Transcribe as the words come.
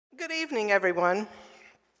Good evening, everyone.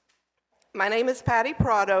 My name is Patty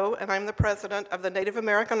Prado, and I'm the president of the Native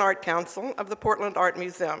American Art Council of the Portland Art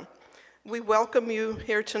Museum. We welcome you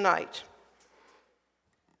here tonight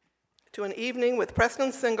to an evening with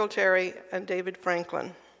Preston Singletary and David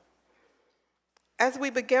Franklin. As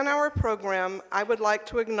we begin our program, I would like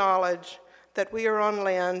to acknowledge that we are on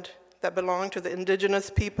land that belong to the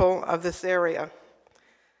indigenous people of this area.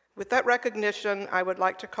 With that recognition, I would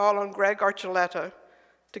like to call on Greg Archuleta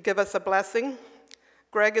to give us a blessing.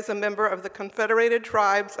 Greg is a member of the Confederated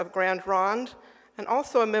Tribes of Grand Ronde and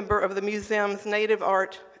also a member of the museum's Native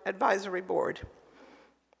Art Advisory Board.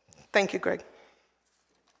 Thank you, Greg.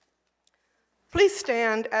 Please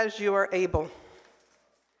stand as you are able.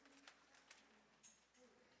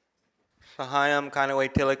 Sahayam kanaway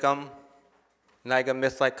tilikam, naiga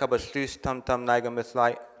mithlai kabastus tum tum naiga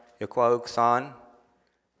mithlai yakwauksan.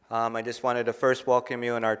 I just wanted to first welcome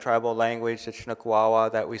you in our tribal language, the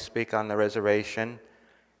Chinakawawa, that we speak on the reservation.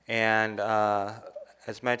 And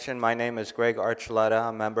as mentioned, my name is Greg Archuleta,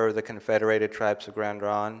 a member of the Confederated Tribes of Grand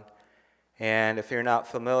Ronde. And if you're not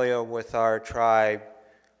familiar with our tribe,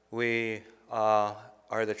 we are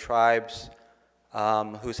the tribes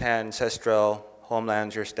whose ancestral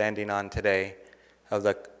homelands you're standing on today, of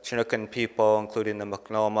the Chinookan people, including the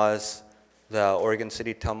Macnomas, the Oregon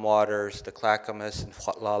City Tumwaters, the Clackamas and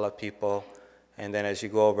Huatlala people, and then as you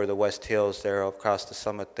go over the West Hills there across the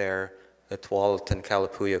summit there, the Tualatin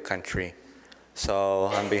Kalapuya country.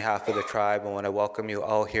 So on behalf of the tribe, I want to welcome you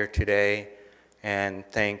all here today and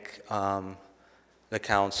thank the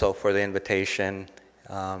council for the invitation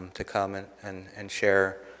to come and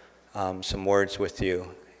share some words with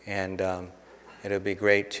you. And it'll be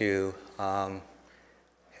great to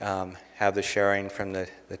have the sharing from the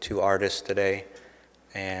two artists today,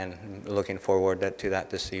 and looking forward to that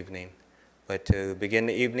this evening. But to begin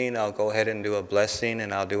the evening, I'll go ahead and do a blessing,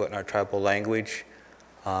 and I'll do it in our tribal language,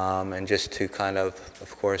 and just to kind of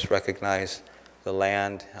course, recognize the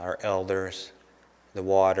land, our elders, the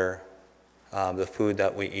water, the food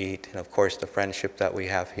that we eat, and of course the friendship that we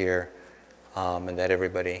have here, and that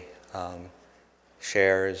everybody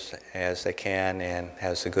shares as they can and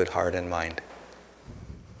has a good heart and mind.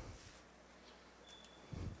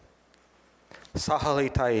 Sahali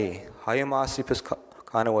tai, hayamasi pus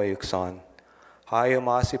kanaway uksan.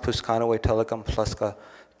 Hayamasi pus kanaway telecom pluska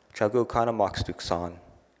chagu kanamax duksan.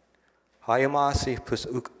 Hayamasi pus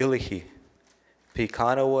uk ilhi. Pi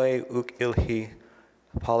kanaway uk ilhi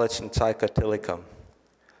palich nitsaika telecom.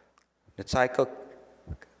 Nitsaika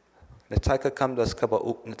kamdas kaba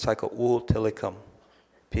uk nitsaika ul telecom.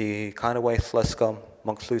 Pi kanaway fleskam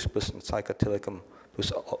monklus pus nitsaika telecom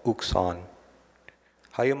pus uksan.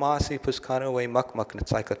 Hayamasi pus kanaway makmak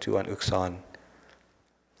nitsaika tuan uksan.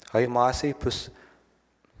 Hayamasi pus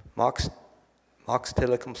max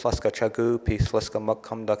telecom flaska chagu pi flaska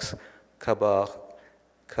makam dux kaba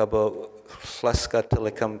flaska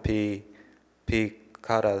telecom pi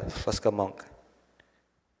kara flaska monk.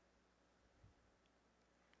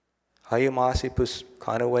 Hayamasi pus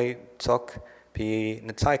kanaway tsok pi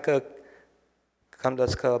nitsaika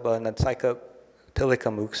kamdas kaba nitsaika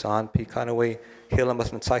telecom uksan pi kanaway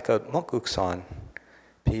hilamas nitsaika monk uksan.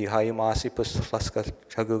 Pi hayamasi pus flaska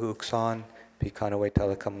chagu uksan pi kanaway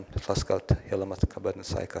telecom flaska hilamas kaba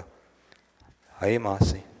nitsaika.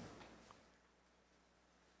 Hayamasi.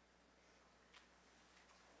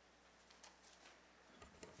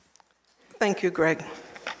 Thank you, Greg.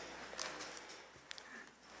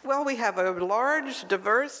 Well, we have a large,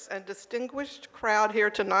 diverse, and distinguished crowd here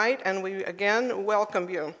tonight, and we again welcome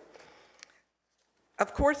you.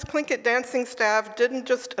 Of course, Tlingit dancing staff didn't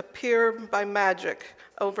just appear by magic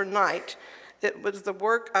overnight. It was the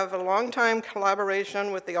work of a long-time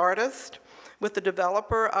collaboration with the artist, with the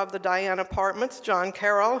developer of the Diane Apartments, John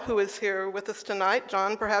Carroll, who is here with us tonight.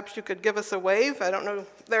 John, perhaps you could give us a wave. I don't know.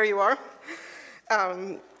 There you are.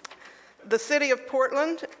 The City of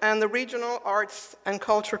Portland and the Regional Arts and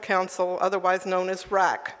Culture Council, otherwise known as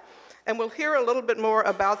RAC. And we'll hear a little bit more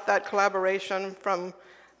about that collaboration from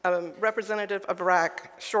a representative of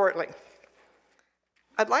RAC shortly.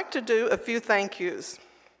 I'd like to do a few thank yous.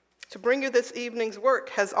 To bring you this evening's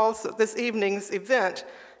this evening's event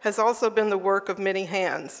has also been the work of many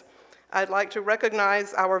hands. I'd like to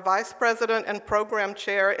recognize our Vice President and Program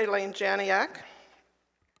Chair, Elaine Janiak.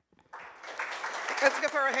 Let's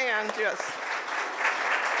give her a hand, yes.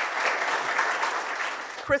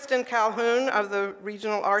 Kristen Calhoun of the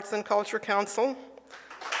Regional Arts and Culture Council.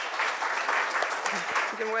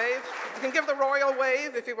 You can wave. You can give the royal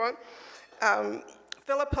wave if you want.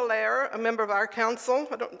 Philip Hilaire, a member of our council.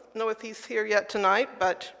 I don't know if he's here yet tonight,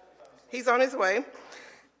 but he's on his way.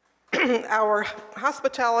 our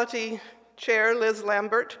hospitality chair, Liz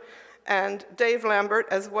Lambert, and Dave Lambert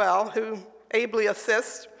as well, who ably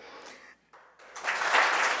assist.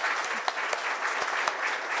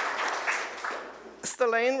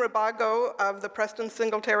 Selene Rabago of the Preston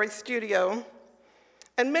Singletary studio,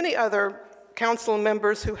 and many other council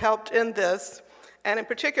members who helped in this. And in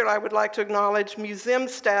particular, I would like to acknowledge museum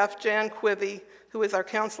staff Jan Quivy, who is our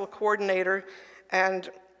council coordinator, and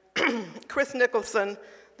Chris Nicholson,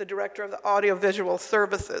 the director of the audiovisual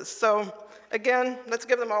services. So again, let's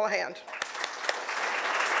give them all a hand.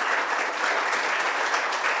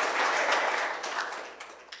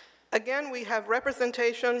 Again, we have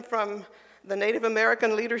representation from the Native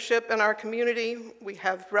American leadership in our community. We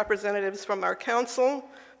have representatives from our council,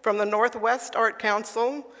 from the Northwest Art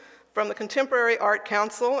Council, from the Contemporary Art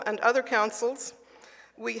Council and other councils.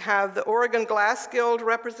 We have the Oregon Glass Guild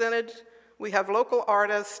represented. We have local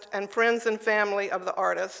artists and friends and family of the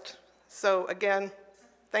artist. So again,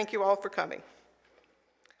 thank you all for coming.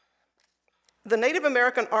 The Native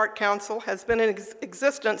American Art Council has been in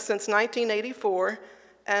existence since 1984,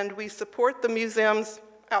 and we support the museum's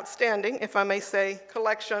outstanding, if I may say,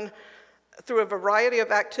 collection through a variety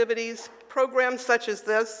of activities, programs such as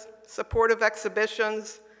this, supportive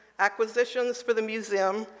exhibitions, acquisitions for the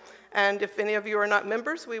museum, and if any of you are not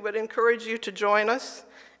members, we would encourage you to join us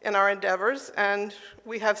in our endeavors, and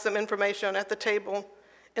we have some information at the table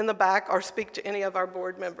in the back, or speak to any of our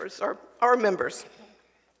board members, or our members.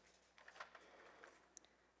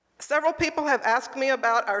 Several people have asked me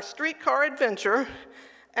about our streetcar adventure,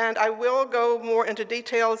 and I will go more into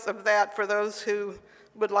details of that for those who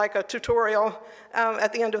would like a tutorial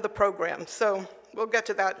at the end of the program. So we'll get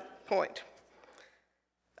to that point.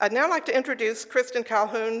 I'd now like to introduce Kristen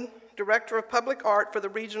Calhoun, Director of Public Art for the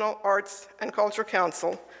Regional Arts and Culture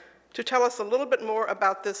Council, to tell us a little bit more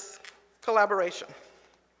about this collaboration.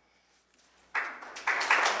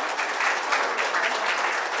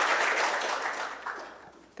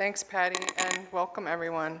 Thanks, Patty, and welcome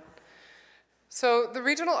everyone. So the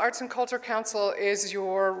Regional Arts and Culture Council is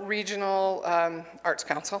your regional arts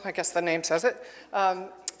council, I guess the name says it.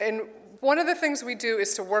 And one of the things we do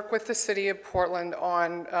is to work with the city of Portland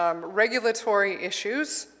on regulatory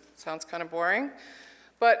issues. Sounds kind of boring,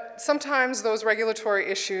 but sometimes those regulatory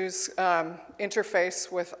issues interface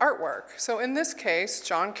with artwork. So in this case,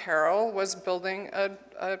 John Carroll was building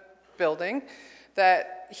a building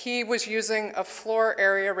that he was using a floor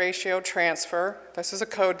area ratio transfer. This is a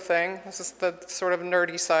code thing. This is the sort of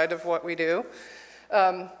nerdy side of what we do.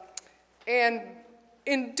 And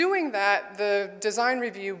in doing that, the design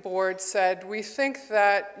review board said, we think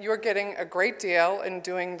that you're getting a great deal in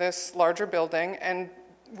doing this larger building, and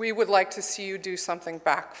we would like to see you do something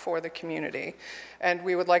back for the community. And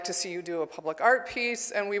we would like to see you do a public art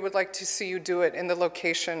piece, and we would like to see you do it in the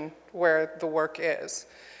location where the work is.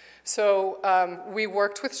 So we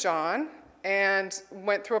worked with John and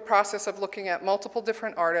went through a process of looking at multiple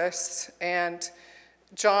different artists, and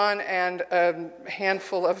John and a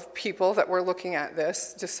handful of people that were looking at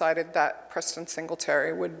this decided that Preston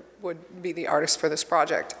Singletary would be the artist for this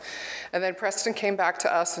project. And then Preston came back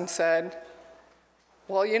to us and said,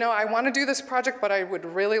 well, you know, I want to do this project, but I would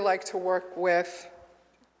really like to work with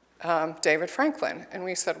David Franklin. And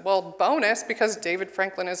we said, well, bonus, because David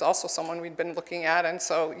Franklin is also someone we'd been looking at, and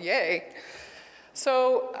so yay.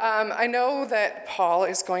 So I know that Paul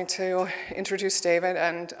is going to introduce David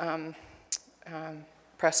and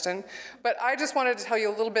Preston, but I just wanted to tell you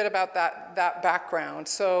a little bit about that background.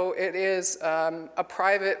 So it is a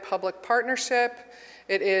private-public partnership.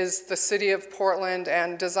 It is the City of Portland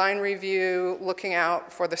and Design Review looking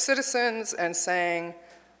out for the citizens and saying,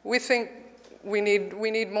 we think we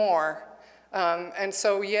need more. And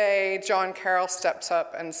so, yay, John Carroll steps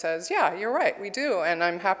up and says, yeah, you're right, we do, and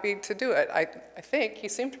I'm happy to do it. I think he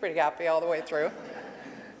seemed pretty happy all the way through.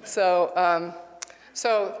 So,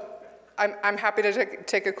 I'm happy to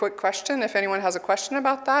take a quick question if anyone has a question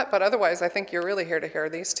about that, but otherwise I think you're really here to hear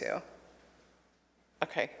these two.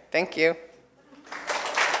 Okay, thank you.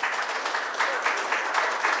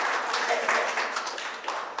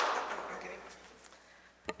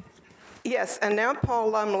 Yes, and now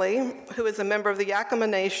Paul Lumley, who is a member of the Yakima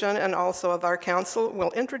Nation and also of our council,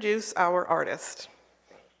 will introduce our artist.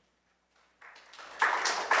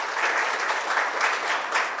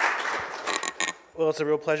 Well, it's a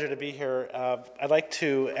real pleasure to be here. I'd like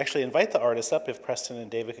to actually invite the artists up. If Preston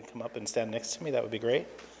and David can come up and stand next to me, that would be great.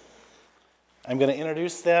 I'm going to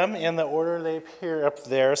introduce them in the order they appear up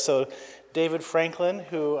there. So David Franklin,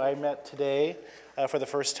 who I met today, for the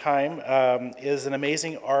first time, is an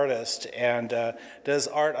amazing artist and does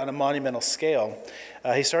art on a monumental scale.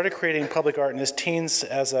 He started creating public art in his teens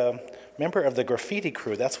as a member of the graffiti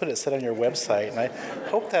crew. That's what it said on your website, and I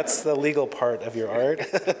hope that's the legal part of your art.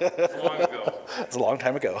 It's long ago. It's a long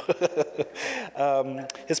time ago.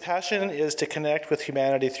 His passion is to connect with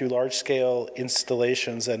humanity through large-scale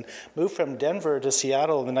installations, and moved from Denver to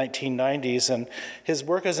Seattle in the 1990s. And his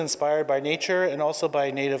work is inspired by nature and also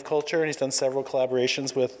by Native culture, and he's done several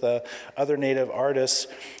collaborations with other Native artists.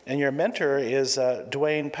 And your mentor is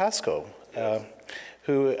Dwayne Pascoe,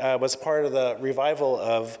 who was part of the revival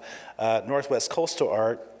of Northwest coastal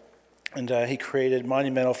art, and he created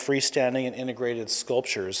monumental freestanding and integrated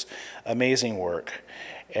sculptures, amazing work.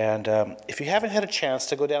 And if you haven't had a chance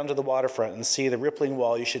to go down to the waterfront and see the rippling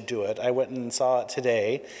wall, you should do it. I went and saw it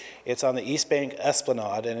today. It's on the East Bank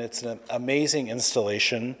Esplanade, and it's an amazing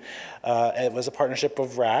installation. It was a partnership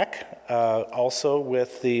of RAC, also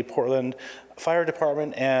with the Portland Fire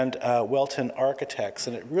Department and Welton Architects,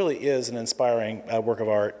 and it really is an inspiring work of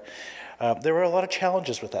art. There were a lot of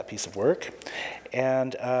challenges with that piece of work,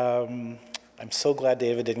 and I'm so glad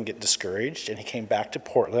David didn't get discouraged, and he came back to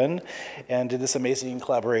Portland and did this amazing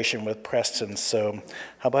collaboration with Preston. So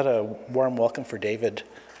how about a warm welcome for David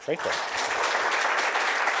Franklin?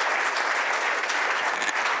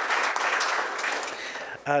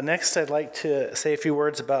 Next, I'd like to say a few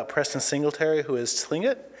words about Preston Singletary, who is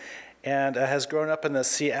Tlingit and has grown up in the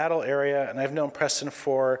Seattle area, and I've known Preston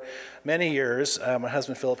for many years. My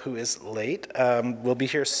husband Philip, who is late, will be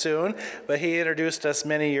here soon, but he introduced us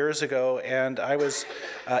many years ago, and I was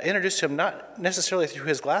introduced to him not necessarily through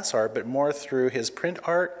his glass art, but more through his print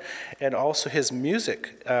art and also his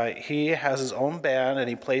music. He has his own band, and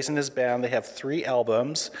he plays in his band. They have 3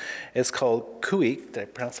 albums. It's called Kuik. Did I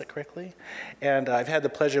pronounce that correctly? And I've had the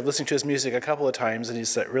pleasure of listening to his music a couple of times, and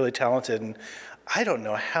he's really talented. And I don't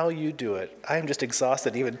know how you do it. I'm just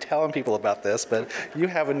exhausted even telling people about this, but you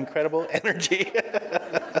have an incredible energy.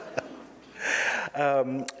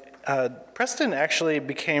 Preston actually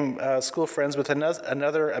became school friends with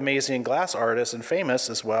another amazing glass artist and famous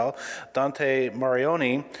as well, Dante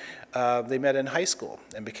Marioni. They met in high school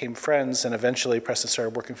and became friends, and eventually Preston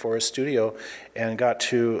started working for his studio and got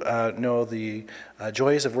to know the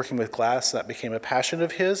joys of working with glass. That became a passion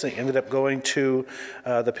of his. He ended up going to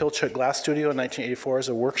the Pilchuck Glass Studio in 1984 as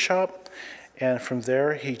a workshop. And from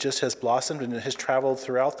there, he just has blossomed and has traveled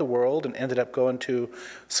throughout the world and ended up going to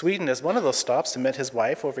Sweden as one of those stops and met his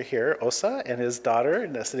wife over here, Osa, and his daughter,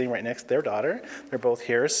 and sitting right next to their daughter. They're both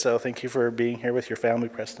here, so thank you for being here with your family,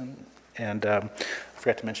 Preston. And I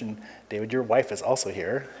forgot to mention, David, your wife is also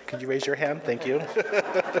here. Could you raise your hand? Thank you.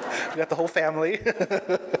 We got the whole family.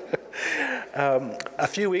 A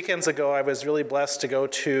few weekends ago, I was really blessed to go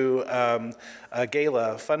to a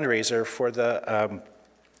gala fundraiser for the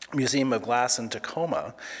Museum of Glass in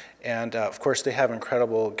Tacoma. And of course, they have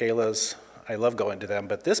incredible galas. I love going to them,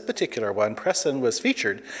 but this particular one, Preston was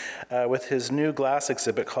featured with his new glass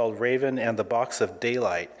exhibit called Raven and the Box of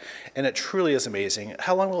Daylight, and it truly is amazing.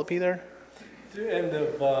 How long will it be there? To the end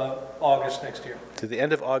of August next year. To the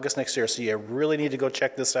end of August next year, so you really need to go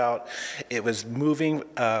check this out. It was moving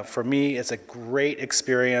for me. It's a great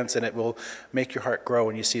experience, and it will make your heart grow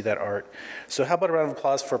when you see that art. So how about a round of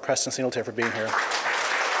applause for Preston Singletary for being here?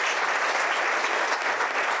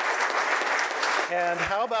 And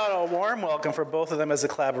how about a warm welcome for both of them as a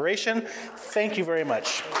collaboration? Thank you very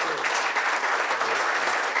much.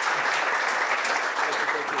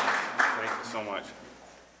 Thank you so much.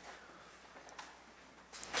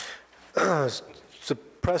 So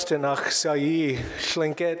Preston ach sayi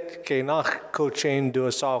schlinket ke nach cochain do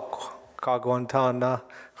asal kagwantana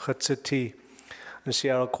khatsati and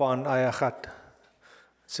Seattle Kwan ayachat.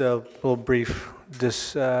 It's a little brief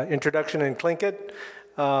introduction in Tlingit.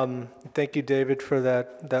 Thank you, David, for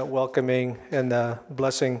that welcoming and the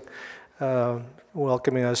blessing,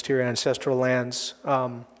 welcoming us to your ancestral lands.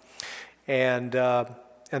 And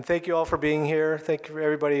thank you all for being here. Thank you for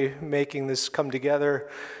everybody making this come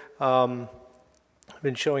together. I've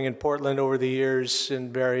been showing in Portland over the years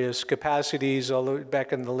in various capacities, all the way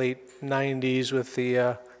back in the late 90s with the,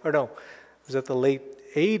 or no, was that the late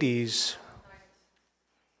 80s?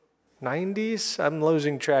 90s? I'm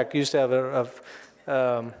losing track. Used to have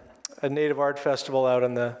a native art festival out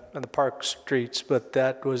on the park streets, but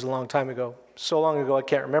that was a long time ago. So long ago I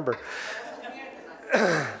can't remember.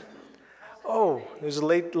 Oh, it was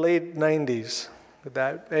late 90s.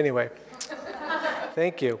 That anyway.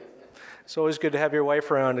 Thank you. It's always good to have your wife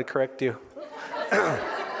around to correct you.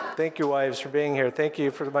 Thank you, wives, for being here. Thank you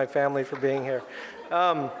for my family for being here.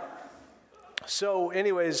 So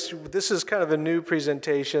anyways, this is kind of a new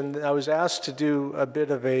presentation. I was asked to do a bit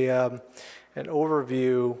of an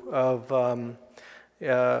overview of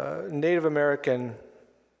Native American,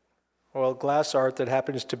 well, glass art that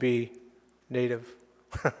happens to be native,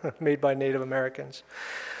 made by Native Americans.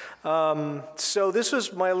 So this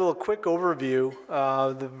was my little quick overview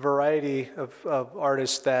of the variety of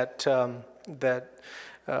artists that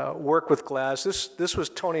work with glass. This was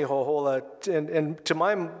Tony Hohola, and to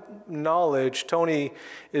my knowledge, Tony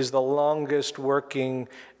is the longest working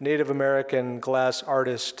Native American glass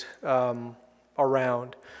artist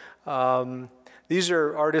around. These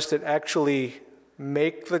are artists that actually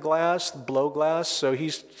make the glass, blow glass. So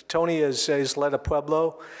Tony is led a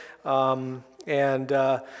Pueblo, and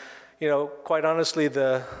you know, quite honestly,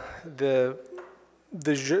 the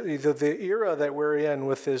era that we're in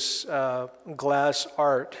with this glass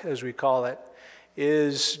art, as we call it,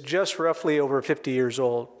 is just roughly over 50 years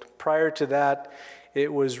old. Prior to that,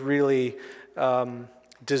 it was really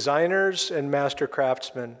designers and master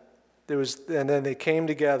craftsmen. And then they came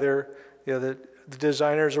together. You know, the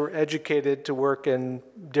designers were educated to work in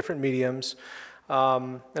different mediums.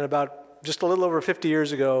 And about just a little over 50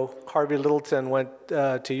 years ago, Harvey Littleton went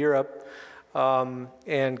to Europe.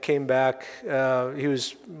 And came back. He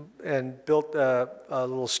built a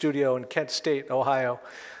little studio in Kent State, Ohio.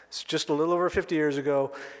 It's just a little over 50 years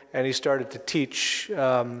ago, and he started to teach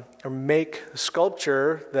or make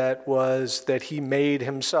sculpture that he made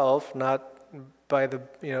himself, not by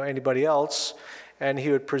anybody else, and he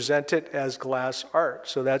would present it as glass art.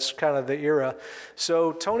 So that's kind of the era.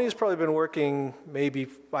 So Tony's probably been working maybe,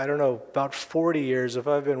 I don't know, about 40 years. If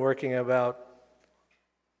I've been working about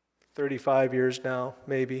 35 years now,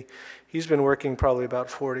 maybe. He's been working probably about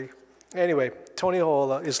 40. Anyway, Tony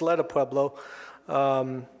Hohola is led a Pueblo,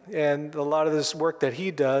 and a lot of this work that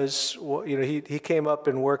he does, you know, he came up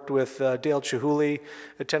and worked with Dale Chihuly,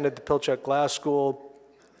 attended the Pilchuck Glass School,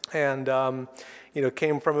 and you know,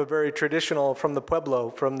 came from a very traditional, from the Pueblo,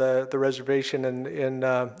 from the reservation in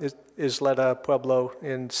Isleta Pueblo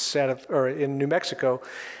in New Mexico,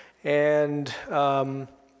 and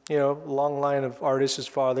you know, long line of artists. His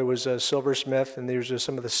father was a silversmith, and these are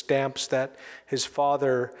some of the stamps that his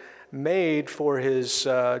father made for his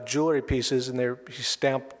jewelry pieces, and he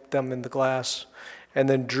stamped them in the glass, and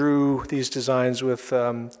then drew these designs with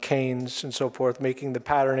canes and so forth, making the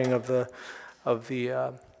patterning of the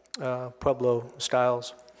Pueblo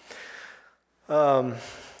styles.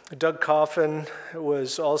 Doug Coffin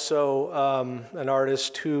was also an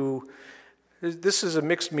artist who. This is a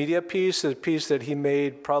mixed media piece, a piece that he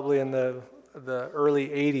made probably in the early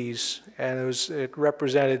 80s, and it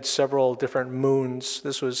represented several different moons.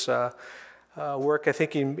 This was work I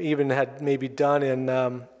think he even had maybe done in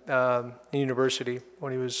university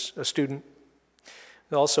when he was a student,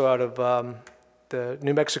 also out of the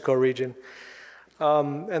New Mexico region.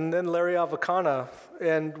 And then Larry Avicana.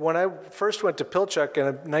 And when I first went to Pilchuck in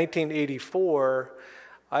 1984,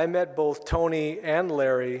 I met both Tony and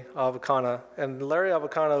Larry Avicana. And Larry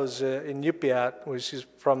Avicana was in Yupiat, which is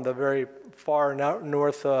from the very far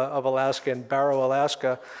north of Alaska, in Barrow,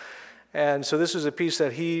 Alaska. And so this is a piece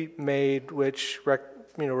that he made, which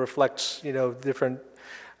reflects different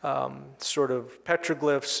sort of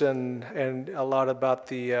petroglyphs and a lot about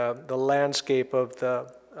the landscape of the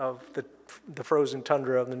frozen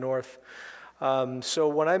tundra of the north. So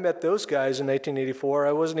when I met those guys in 1984,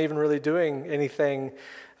 I wasn't even really doing anything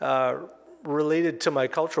related to my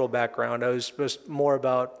cultural background. I was just more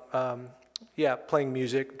about, playing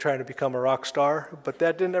music, trying to become a rock star, but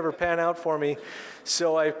that didn't ever pan out for me.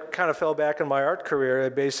 So I kind of fell back in my art career. I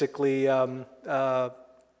basically, so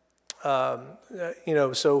I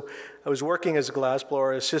was working as a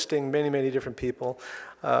glassblower, assisting many, many different people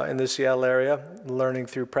in the Seattle area, learning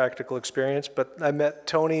through practical experience. But I met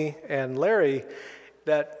Tony and Larry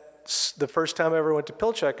that's the first time I ever went to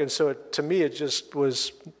Pilchuck, and so to me it just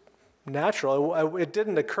was natural. It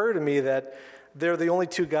didn't occur to me that they're the only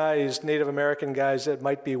two guys, Native American guys, that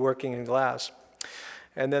might be working in glass.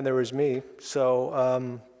 And then there was me.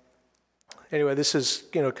 So anyway, this is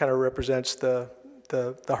kind of represents the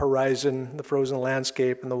horizon, the frozen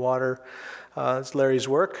landscape, and the water. It's Larry's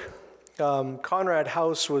work. Conrad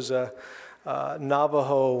House was a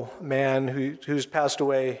Navajo man who's passed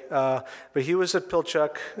away, but he was at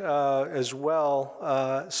Pilchuck as well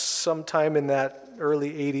sometime in that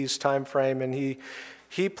early 80s time frame, and he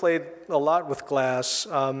played a lot with glass,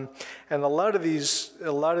 and a lot of these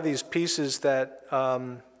pieces that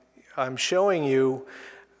I'm showing you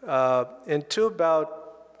into about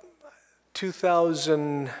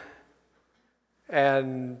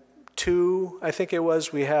 2002 2002, I think it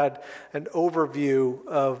was, we had an overview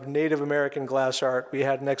of Native American glass art. We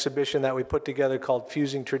had an exhibition that we put together called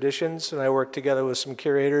Fusing Traditions, and I worked together with some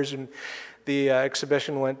curators, and the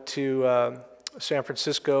exhibition went to San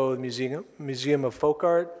Francisco, the Museum of Folk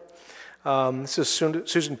Art. This is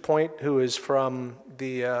Susan Point, who is from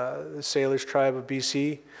the Salish tribe of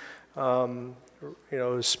BC. You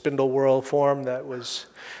know, spindle whirl form that was.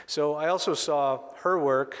 So I also saw her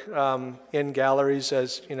work in galleries,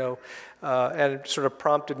 as you know, and it sort of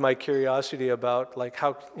prompted my curiosity about like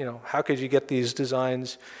how could you get these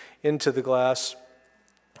designs into the glass.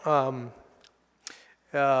 Ramson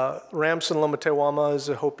Lomatewama is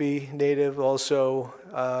a Hopi native. Also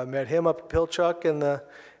met him up at Pilchuck in the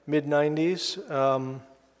mid-90s.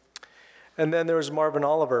 And then there was Marvin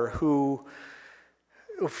Oliver, who,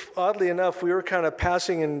 oddly enough, we were kind of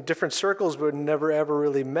passing in different circles but never ever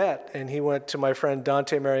really met. And he went to my friend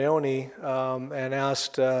Dante Marioni and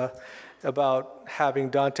asked about having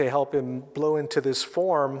Dante help him blow into this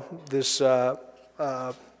form, this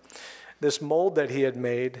mold that he had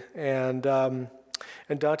made. And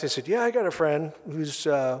Dante said, "Yeah, I got a friend who's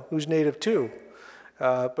native too."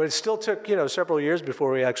 But it still took several years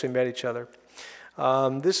before we actually met each other.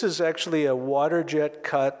 This is actually a water jet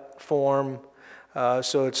cut form.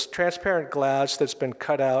 So it's transparent glass that's been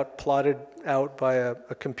cut out, plotted out by a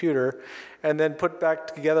computer, and then put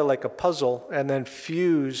back together like a puzzle, and then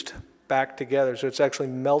fused back together. So it's actually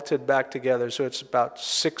melted back together. So it's about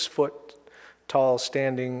 6 foot tall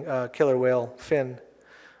standing killer whale fin.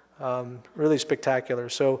 Really spectacular.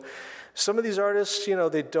 So some of these artists,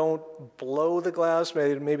 they don't blow the glass,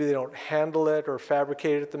 maybe they don't handle it or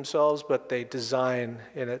fabricate it themselves, but they design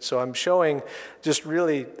in it. So I'm showing just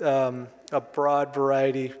really a broad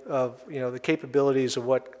variety of the capabilities of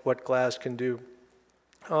what glass can do.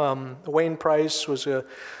 Wayne Price was a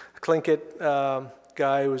Tlingit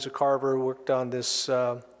guy who was a carver, worked on this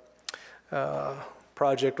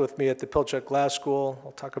project with me at the Pilchuck Glass School.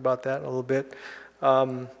 I'll talk about that in a little bit.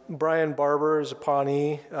 Brian Barber is a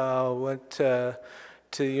Pawnee, went to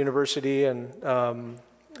university and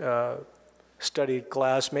studied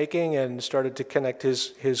glass making and started to connect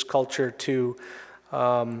his culture to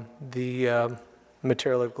the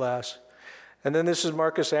material of glass. And then this is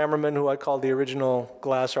Marcus Ammerman, who I call the original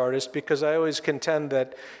glass artist, because I always contend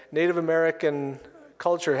that Native American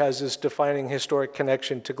culture has this defining historic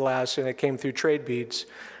connection to glass, and it came through trade beads.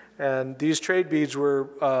 And these trade beads were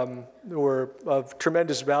of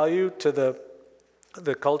tremendous value to the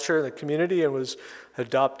culture, the community, and was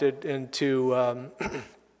adopted into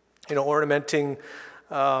ornamenting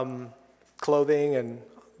clothing and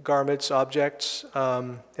garments, objects,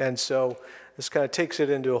 and so this kind of takes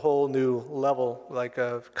it into a whole new level, like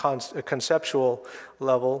a conceptual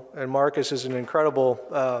level. And Marcus is an incredible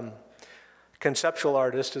conceptual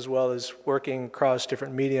artist as well as working across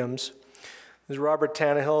different mediums. There's Robert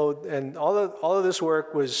Tannehill, and all of this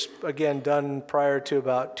work was, again, done prior to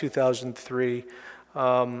about 2003.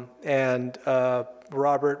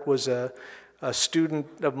 Robert was a student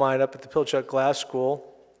of mine up at the Pilchuck Glass School.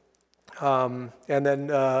 And then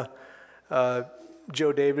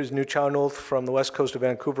Joe Davis, New Chownulth from the west coast of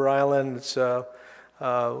Vancouver Island,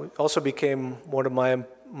 also became one of my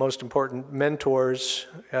most important mentors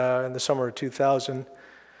in the summer of 2000.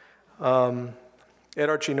 Ed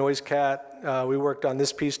Archie Noisecat, we worked on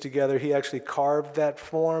this piece together. He actually carved that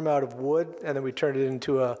form out of wood, and then we turned it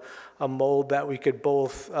into a mold that we could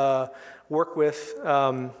both work with,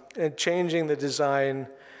 and changing the design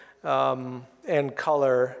and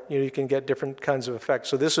color, you can get different kinds of effects.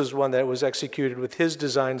 So this is one that was executed with his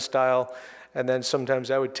design style, and then sometimes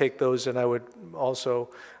I would take those and I would also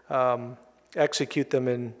execute them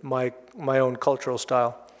in my own cultural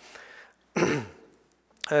style.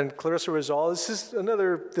 And Clarissa Rizal, this is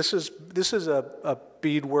a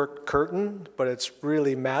beadwork curtain, but it's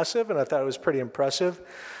really massive, and I thought it was pretty impressive.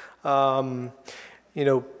 Playing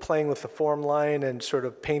with the form line and sort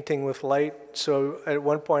of painting with light. So at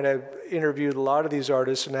one point I interviewed a lot of these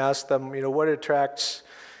artists and asked them, what attracts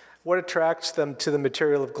them to the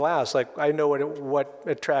material of glass? Like, I know what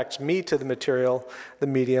attracts me to the material, the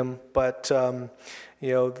medium, but and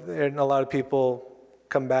a lot of people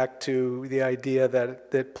come back to the idea that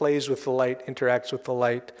it plays with the light, interacts with the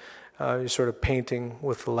light. You're sort of painting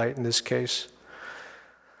with the light in this case.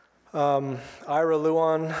 Ira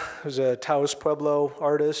Luan, who's a Taos Pueblo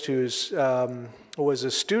artist who was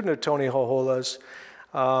a student of Tony Hohola's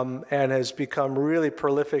and has become really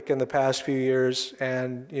prolific in the past few years,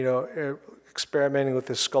 and experimenting with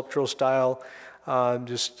this sculptural style.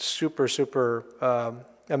 Just super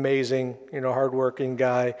amazing, hardworking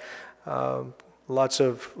guy. Lots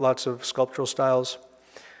of sculptural styles.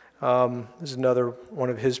 This is another one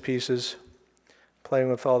of his pieces, playing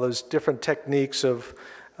with all those different techniques of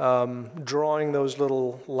drawing those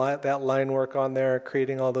that line work on there,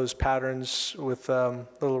 creating all those patterns with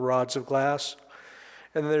little rods of glass.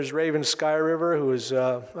 And then there's Raven Sky River, who is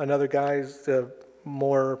another guy,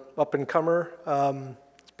 more up-and-comer.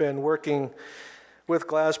 He's been working with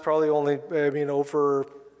glass probably only, over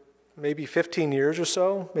maybe 15 years or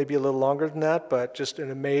so, maybe a little longer than that, but just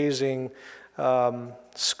an amazing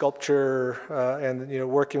sculpture and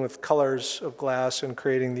working with colors of glass and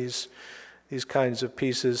creating these kinds of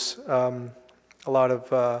pieces. A lot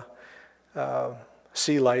of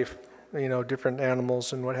sea life, different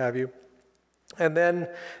animals and what have you. And then,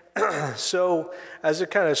 so as it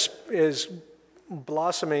kind of is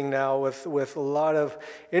blossoming now with a lot of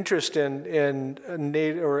interest in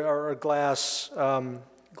native or glass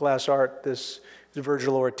art. This is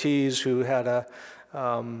Virgil Ortiz, who had a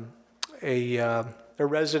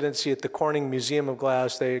residency at the Corning Museum of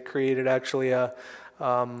Glass. They created actually a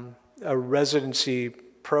residency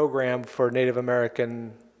program for Native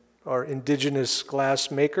American or indigenous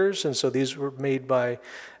glass makers, and so these were made by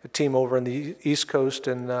a team over on the East Coast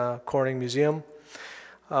in Corning Museum.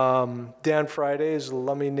 Dan Friday is a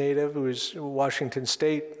Lummi native who is Washington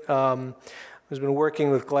State, has been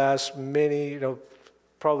working with glass many,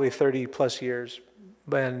 probably 30 plus years,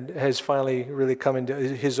 and has finally really come into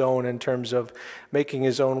his own in terms of making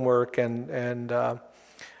his own work and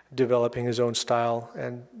developing his own style.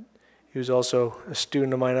 And he was also a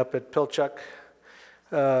student of mine up at Pilchuck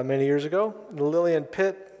many years ago. Lillian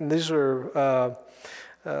Pitt, and these were,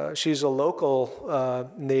 she's a local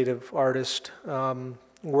native artist,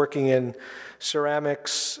 working in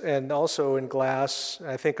ceramics and also in glass,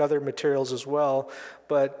 I think other materials as well.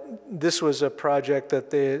 But this was a project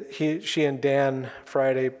that she and Dan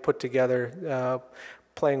Friday put together,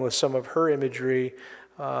 playing with some of her imagery.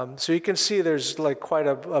 So you can see there's like quite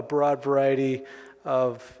a broad variety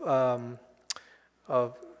of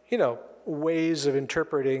ways of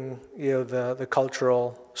interpreting the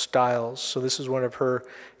cultural styles. So this is one of her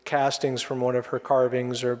castings from one of her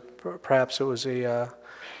carvings, or perhaps it was a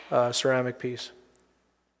ceramic piece.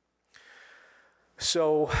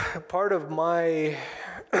 So part of my,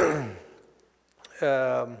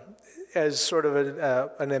 as sort of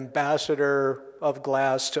an ambassador of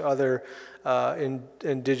glass to other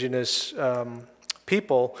indigenous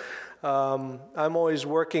people, I'm always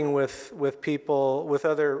working with people, with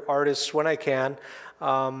other artists when I can,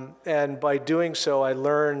 and by doing so, I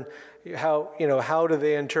learn how do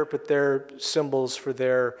they interpret their symbols for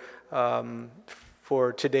their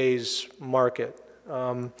for today's market.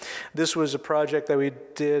 This was a project that we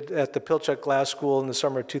did at the Pilchuck Glass School in the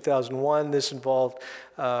summer of 2001. This involved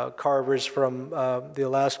carvers from the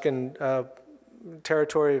Alaskan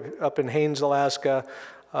territory up in Haines, Alaska,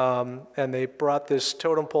 and they brought this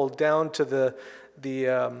totem pole down to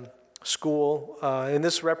the school, and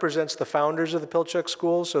this represents the founders of the Pilchuck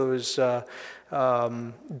School. So it was Dale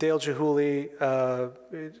Chihuly,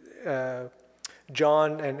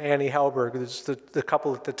 John and Annie Halberg, this is the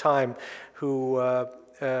couple at the time, who,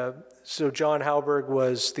 so John Halberg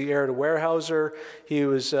was the heir to Weyerhaeuser. He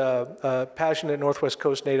was a passionate Northwest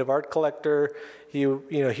Coast native art collector. He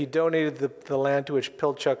donated the land to which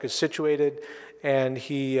Pilchuck is situated, and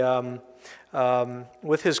he,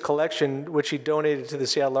 with his collection, which he donated to the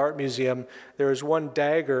Seattle Art Museum, there was one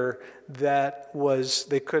dagger that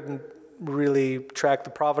they couldn't really track the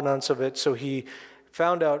provenance of it, so he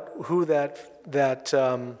found out who that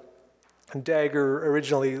dagger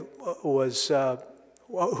originally was,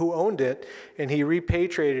 who owned it, and he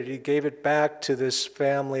repatriated it. He gave it back to this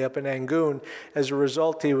family up in Angoon. As a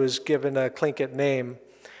result, he was given a Tlingit name,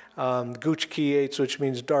 Gooch Kiates, which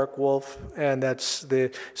means dark wolf, and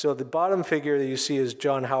so the bottom figure that you see is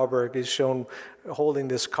John Halberg is shown holding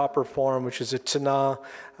this copper form, which is a tana,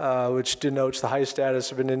 which denotes the high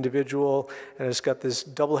status of an individual, and it's got this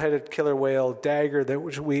double-headed killer whale dagger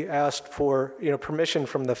which we asked for permission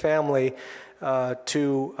from the family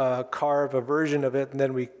to carve a version of it, and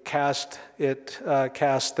then we cast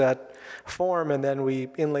that form, and then we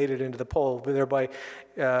inlaid it into the pole, thereby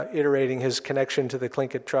iterating his connection to the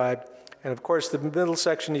Tlingit tribe. And of course, the middle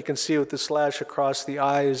section you can see with the slash across the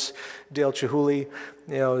eyes, Dale Chihuly,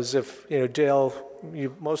 as if, Dale,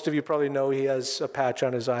 most of you probably know he has a patch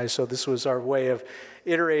on his eye, so this was our way of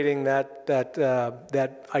iterating that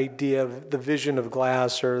idea of the vision of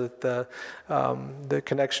glass, or the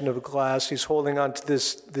connection of glass. He's holding on to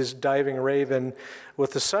this diving raven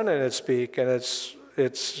with the sun in its beak, and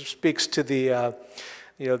it speaks to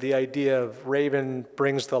the idea of Raven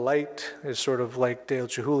brings the light is sort of like Dale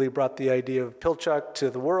Chihuly brought the idea of Pilchuck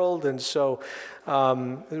to the world. And so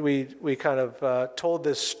we kind of told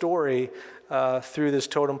this story through this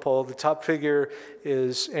totem pole. The top figure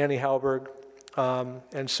is Annie Halberg.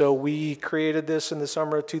 And so we created this in the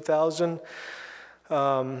summer of 2000.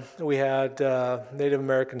 We had Native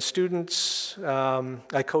American students.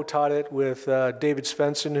 I co-taught it with David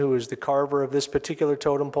Svensson, who is the carver of this particular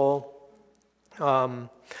totem pole.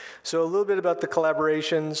 So a little bit about the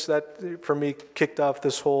collaborations that, for me, kicked off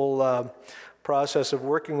this whole process of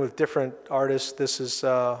working with different artists. This is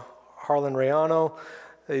Harlan Rayano.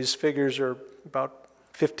 These figures are about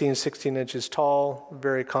 15, 16 inches tall,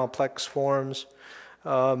 very complex forms.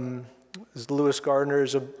 Lewis Gardner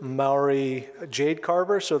is a Maori jade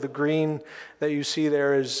carver, so the green that you see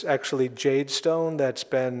there is actually jade stone that's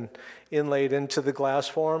been inlaid into the glass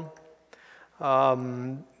form.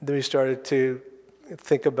 Then we started to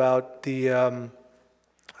think about the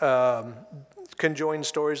conjoined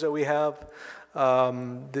stories that we have.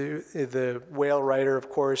 The whale rider, of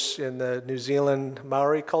course, in the New Zealand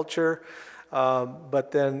Maori culture,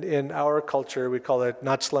 but then in our culture, we call it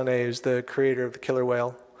Natslane, is the creator of the killer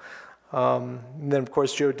whale. And then, of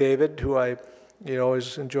course, Joe David, who I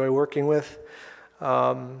always enjoy working with.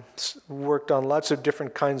 Worked on lots of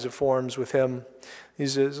different kinds of forms with him.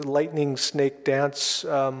 These are lightning snake dance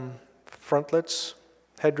frontlets,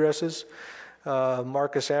 headdresses.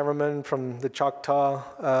 Marcus Ammerman from the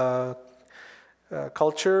Choctaw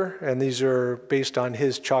culture, and these are based on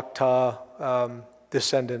his Choctaw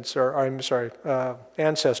descendants, or I'm sorry,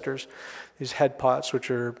 ancestors. These head pots,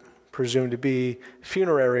 which are presumed to be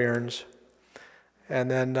funerary urns. And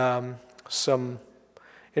then some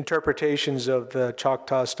interpretations of the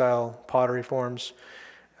Choctaw-style pottery forms.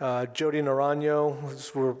 Jody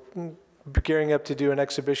Naranjo, we're gearing up to do an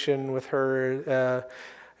exhibition with her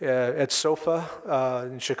at SOFA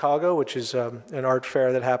in Chicago, which is an art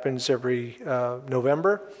fair that happens every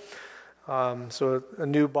November. So a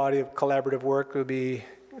new body of collaborative work will be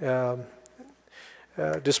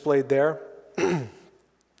displayed there.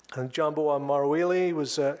 And Jambo Marawili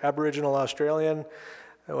was an Aboriginal Australian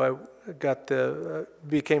who I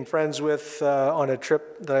became friends with on a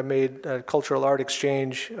trip that I made, a cultural art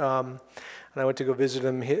exchange. And I went to go visit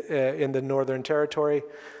him in the Northern Territory.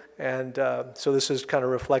 And so this is kind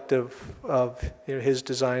of reflective of his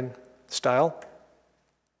design style.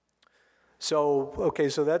 So, okay,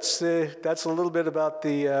 so that's a little bit about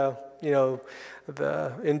the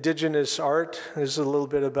indigenous art. This is a little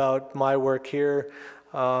bit about my work here.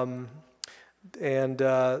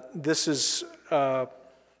 This is,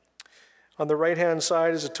 on the right-hand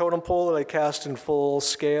side is a totem pole that I cast in full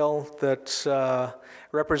scale that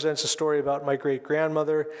represents a story about my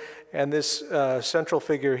great-grandmother. And this central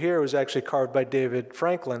figure here was actually carved by David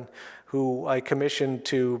Franklin, who I commissioned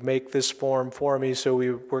to make this form for me. So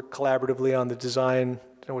we worked collaboratively on the design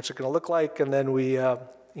and what's it going to look like. And then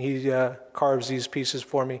he carves these pieces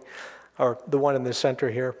for me, or the one in the center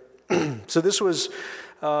here. So this was,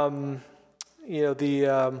 the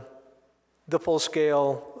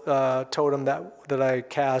full-scale totem that I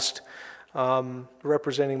cast,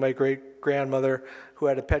 representing my great-grandmother, who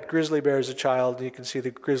had a pet grizzly bear as a child. You can see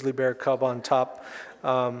the grizzly bear cub on top.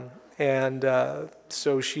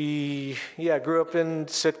 So she, grew up in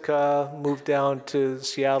Sitka, moved down to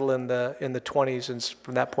Seattle in the 20s, and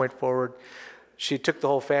from that point forward, she took the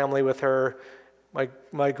whole family with her.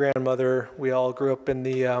 My grandmother, we all grew up in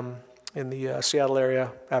the Seattle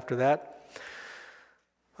area after that.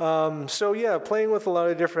 Playing with a lot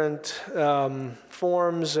of different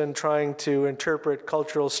forms and trying to interpret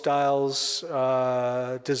cultural styles,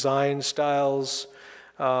 design styles,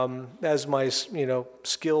 as my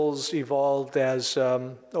skills evolved as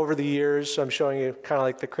over the years. I'm showing you kind of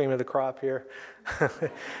like the cream of the crop here.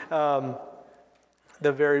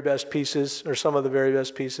 The very best pieces, or some of the very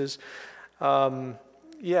best pieces. Playing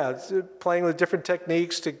with different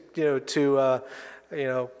techniques to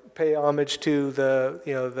pay homage to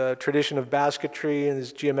the tradition of basketry and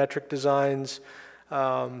these geometric designs.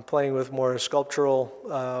 Playing with more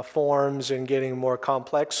sculptural forms and getting more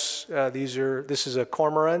complex. This is a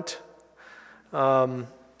cormorant.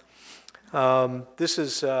 This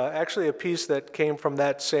is actually a piece that came from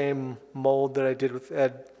that same mold that I did with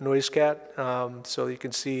Ed Noiscat. So you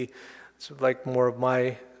can see it's like more of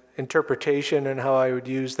my interpretation and how I would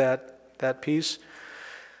use that piece.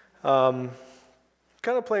 Kind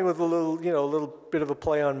of playing with a little bit of a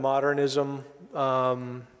play on modernism.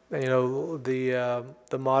 The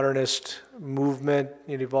modernist movement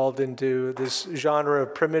evolved into this genre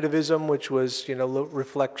of primitivism, which was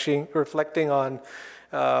reflecting on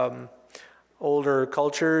older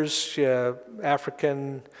cultures,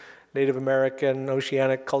 African, Native American,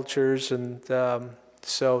 oceanic cultures, and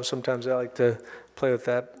so sometimes I like to play with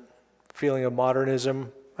that feeling of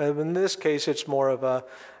modernism. In this case, it's more of a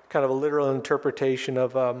kind of a literal interpretation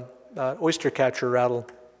of oyster catcher rattle.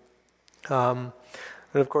 And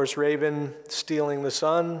of course, raven stealing the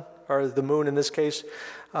sun, or the moon in this case,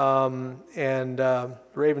 and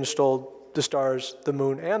raven stole the stars, the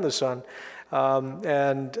moon, and the sun.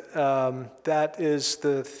 That is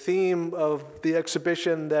the theme of the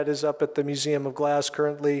exhibition that is up at the Museum of Glass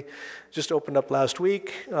currently, just opened up last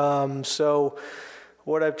week. So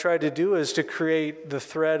what I've tried to do is to create the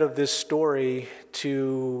thread of this story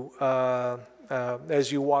to,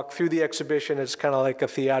 as you walk through the exhibition, it's kind of like a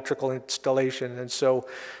theatrical installation. And so,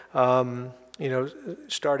 you know,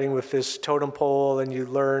 starting with this totem pole, and you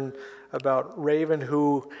learn about Raven,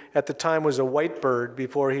 who at the time was a white bird.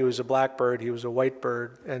 Before he was a black bird, he was a white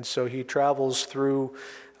bird. And so he travels through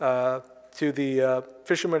to the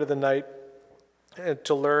fisherman of the night and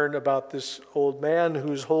to learn about this old man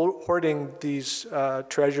who's hoarding these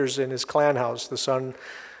treasures in his clan house, the sun,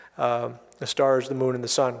 the stars, the moon, and the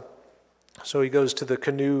sun. So he goes to the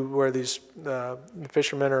canoe where these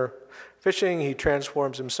fishermen are fishing. He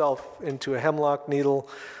transforms himself into a hemlock needle.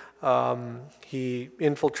 He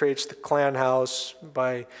infiltrates the clan house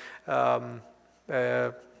by,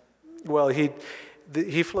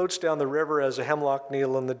 he floats down the river as a hemlock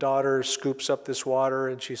needle, and the daughter scoops up this water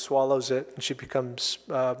and she swallows it, and she becomes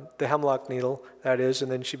the hemlock needle, that is,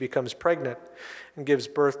 and then she becomes pregnant and gives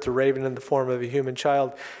birth to Raven in the form of a human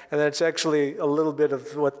child. And that's actually a little bit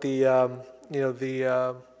of what the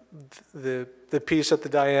piece at the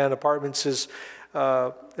Diane Apartments is.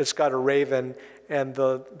 It's got a raven, and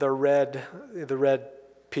the red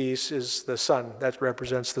piece is the sun. That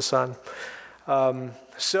represents the sun.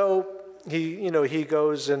 So he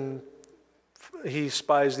goes and he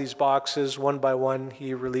spies these boxes one by one.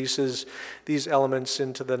 He releases these elements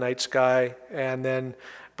into the night sky, and then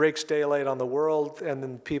breaks daylight on the world, and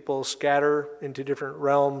then people scatter into different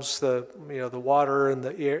realms, the water and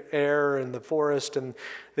the air and the forest, and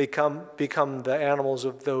they become the animals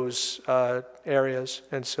of those areas.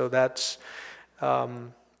 And so that's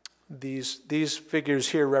these figures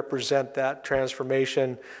here represent that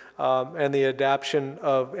transformation and the adaptation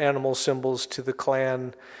of animal symbols to the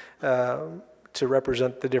clan to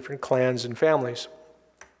represent the different clans and families.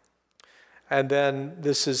 And then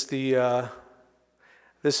this is the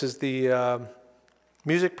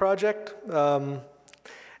music project,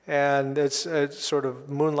 and it's sort of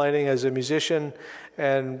moonlighting as a musician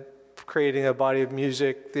and creating a body of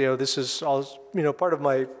music. This is all part of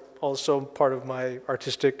my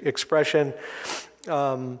artistic expression.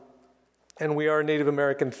 And we are a Native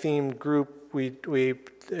American themed group. We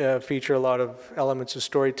feature a lot of elements of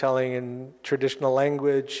storytelling and traditional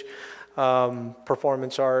language,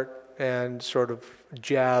 performance art, and sort of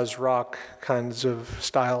jazz rock kinds of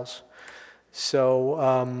styles.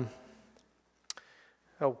 So,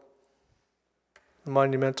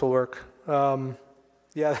 monumental work.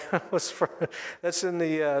 Yeah, that's in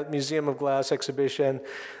the Museum of Glass exhibition.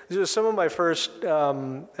 These are some of my first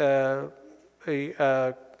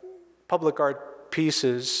public art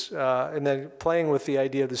pieces, and then playing with the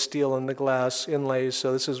idea of the steel and the glass inlays.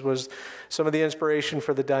 So this was some of the inspiration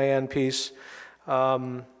for the Diane piece.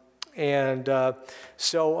 So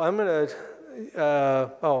I'm going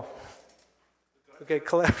to,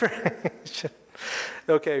 collaboration.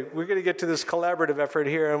 Okay, we're going to get to this collaborative effort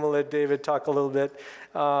here, and we'll let David talk a little bit.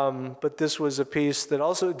 But this was a piece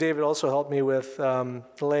that David also helped me with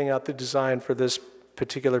laying out the design for this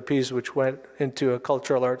particular piece, which went into a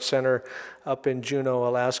cultural arts center up in Juneau,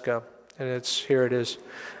 Alaska. And here it is.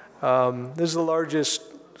 This is the largest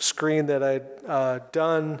screen that I'd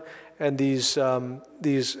done, and these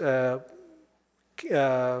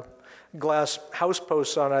glass house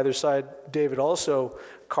posts on either side, David also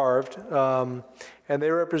carved, and they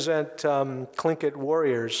represent Tlingit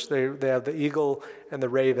warriors. They have the eagle and the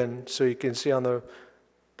raven, so you can see on the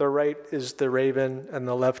right is the raven and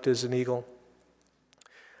the left is an eagle.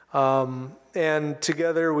 And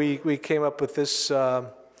together we came up with this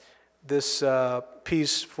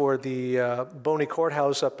piece for the Boney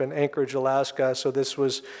Courthouse up in Anchorage, Alaska. So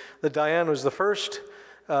the Diane was the first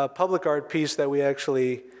public art piece that we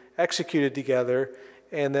actually executed together,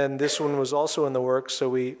 and then this one was also in the works, so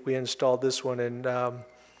we installed this one in,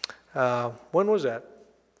 when was that?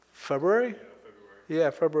 February? Yeah,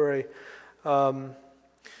 February.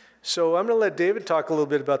 So I'm going to let David talk a little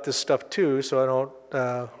bit about this stuff too, so I don't...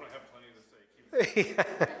 I'm going to have plenty to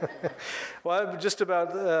say. Well, I'm just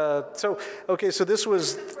about... so this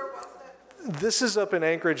was... This is up in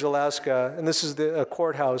Anchorage, Alaska, and this is the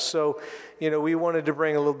courthouse. So, we wanted to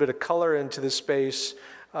bring a little bit of color into the space.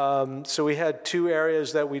 So we had two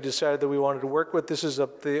areas that we decided that we wanted to work with. This is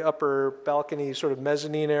up the upper balcony, sort of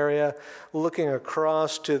mezzanine area, looking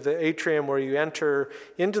across to the atrium where you enter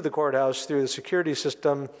into the courthouse through the security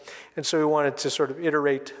system. And so we wanted to sort of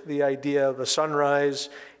iterate the idea of a sunrise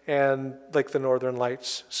and like the Northern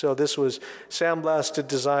Lights. So this was sandblasted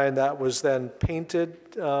design that was then painted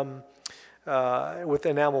with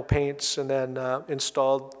enamel paints, and then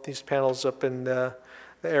installed these panels up in the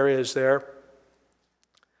areas there.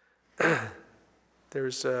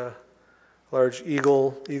 There's a large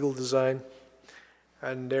eagle design,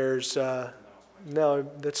 and there's no,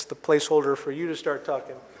 that's the placeholder for you to start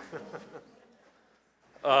talking.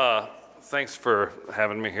 Thanks for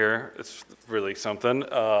having me here. It's really something.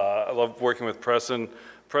 I love working with Preston.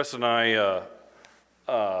 Preston and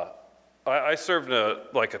I served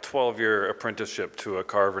like a 12-year apprenticeship to a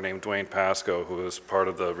carver named Dwayne Pascoe, who was part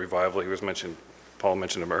of the revival. He was mentioned, Paul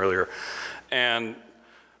mentioned him earlier. And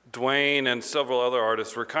Dwayne and several other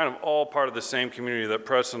artists were kind of all part of the same community that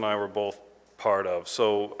Preston and I were both part of.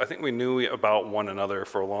 So I think we knew about one another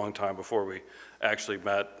for a long time before we actually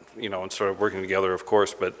met, and started working together, of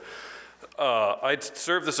course. But I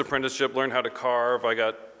served this apprenticeship, learned how to carve.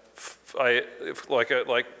 Like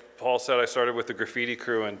Paul said, I started with the graffiti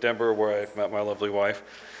crew in Denver, where I met my lovely wife.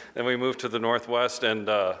 Then we moved to the Northwest, and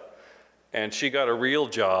she got a real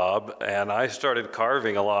job, and I started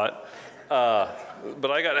carving a lot.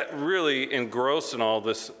 But I got really engrossed in all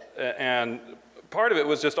this, and part of it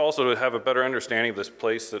was just also to have a better understanding of this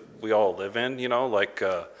place that we all live in,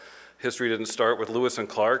 history didn't start with Lewis and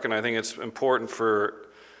Clark, and I think it's important for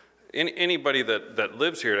anybody that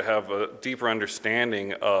lives here to have a deeper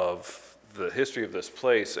understanding of the history of this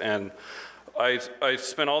place. And I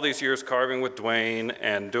spent all these years carving with Dwayne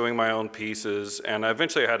and doing my own pieces, and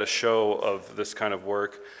eventually I had a show of this kind of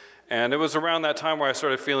work. And it was around that time where I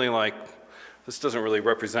started feeling like, this doesn't really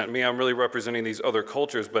represent me, I'm really representing these other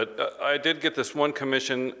cultures. But I did get this one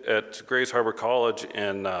commission at Grays Harbor College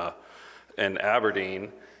in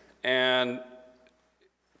Aberdeen. And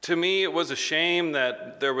to me, it was a shame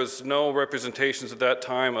that there was no representations at that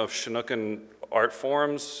time of Chinookan art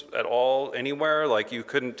forms at all, anywhere. Like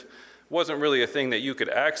wasn't really a thing that you could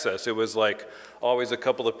access. It was like always a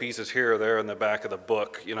couple of pieces here or there in the back of the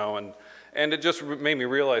book, and it just made me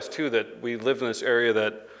realize too that we lived in this area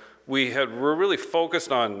that we're really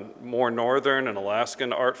focused on more northern and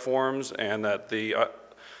Alaskan art forms, and that the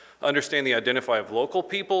understand the identify of local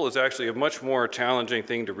people is actually a much more challenging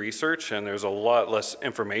thing to research, and there's a lot less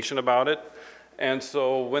information about it. And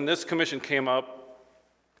so when this commission came up,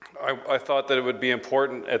 I thought that it would be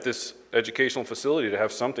important at this educational facility to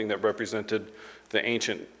have something that represented the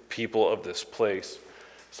ancient people of this place.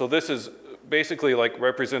 So this is basically like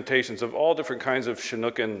representations of all different kinds of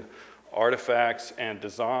Chinookan artifacts and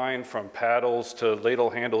design, from paddles to ladle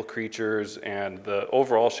handle creatures, and the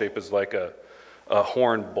overall shape is like a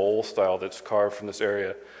horn bowl style that's carved from this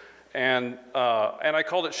area. And I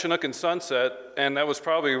called it Chinookan Sunset, and that was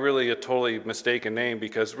probably really a totally mistaken name,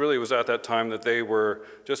 because really it was at that time that they were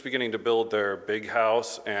just beginning to build their big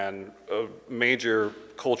house, and a major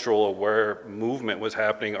cultural aware movement was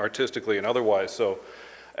happening artistically and otherwise. So,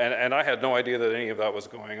 and I had no idea that any of that was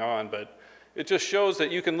going on, but it just shows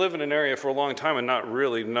that you can live in an area for a long time and not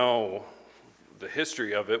really know the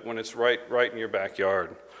history of it when it's right in your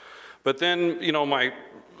backyard. But then,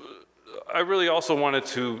 I really also wanted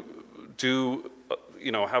to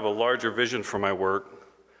have a larger vision for my work.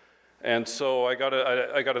 And so I got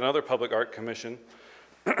another public art commission.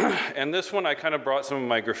 And this one I kind of brought some of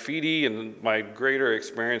my graffiti and my greater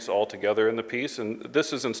experience all together in the piece. And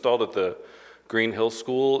this is installed at the Green Hill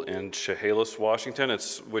School in Chehalis, Washington,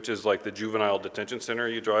 which is like the juvenile detention center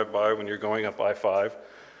you drive by when you're going up I-5.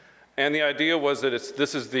 And the idea was that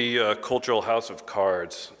this is the cultural house of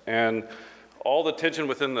cards. And all the tension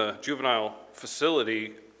within the juvenile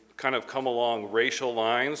facility kind of come along racial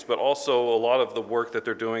lines, but also a lot of the work that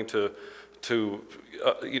they're doing to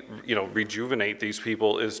rejuvenate these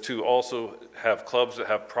people is to also have clubs that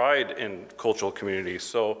have pride in cultural communities.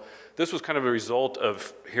 So this was kind of a result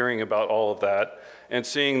of hearing about all of that and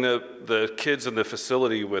seeing the kids in the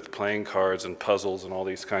facility with playing cards and puzzles and all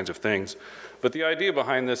these kinds of things. But the idea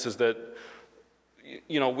behind this is that,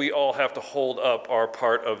 we all have to hold up our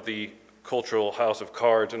part of the cultural house of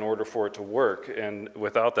cards in order for it to work, and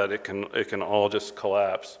without that it can all just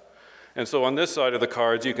collapse. And so on this side of the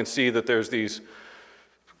cards you can see that there's these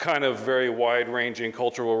kind of very wide-ranging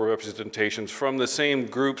cultural representations from the same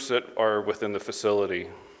groups that are within the facility.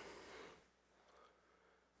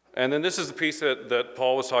 And then this is the piece that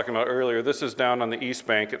Paul was talking about earlier. This is down on the east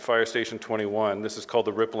bank at Fire Station 21. This is called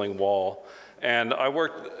the Rippling Wall. And I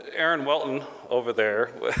worked, Aaron Welton over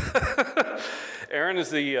there. Aaron was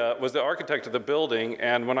the architect of the building,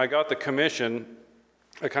 and when I got the commission,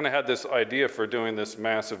 I kind of had this idea for doing this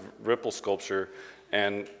massive ripple sculpture,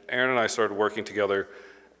 and Aaron and I started working together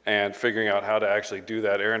and figuring out how to actually do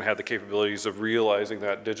that. Aaron had the capabilities of realizing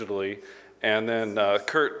that digitally, and then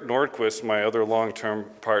Kurt Nordquist, my other long-term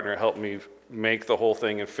partner, helped me make the whole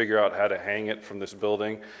thing and figure out how to hang it from this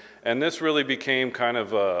building. And this really became kind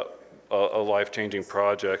of a life-changing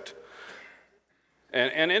project.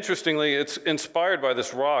 And interestingly, it's inspired by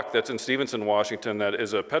this rock that's in Stevenson, Washington, that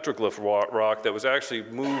is a petroglyph rock that was actually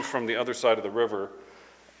moved from the other side of the river.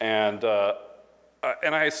 And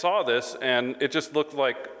I saw this, and it just looked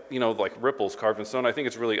like, like ripples carved in stone. I think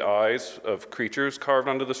it's really eyes of creatures carved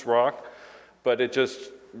onto this rock, but it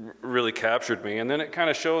just really captured me. And then it kind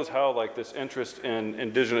of shows how like this interest in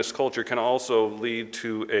indigenous culture can also lead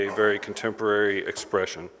to a very contemporary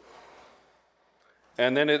expression.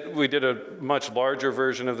 And then we did a much larger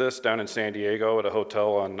version of this down in San Diego at a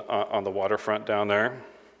hotel on the waterfront down there.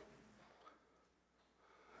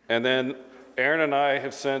 And then Aaron and I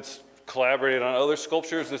have since collaborated on other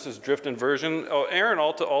sculptures. This is drift inversion. Oh, Aaron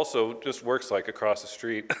also just works like across the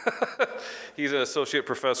street. He's an associate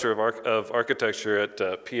professor of architecture at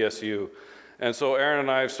PSU. And so Aaron and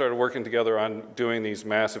I have started working together on doing these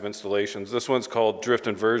massive installations. This one's called drift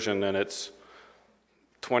inversion, and it's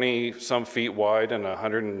 20-some feet wide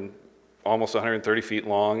and almost 130 feet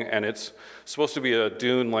long, and it's supposed to be a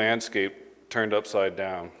dune landscape turned upside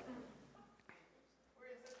down.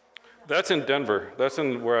 That's in Denver. That's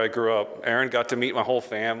in where I grew up. Aaron got to meet my whole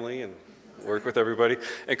family and work with everybody.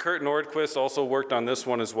 And Kurt Nordquist also worked on this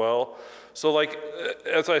one as well. So like,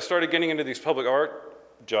 as I started getting into these public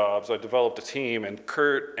art jobs, I developed a team, and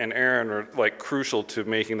Kurt and Aaron were like crucial to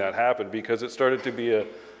making that happen, because it started to be a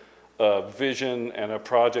vision and a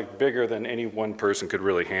project bigger than any one person could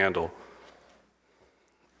really handle.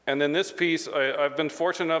 And then this piece, I've been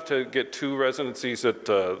fortunate enough to get 2 residencies at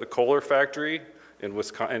the Kohler factory in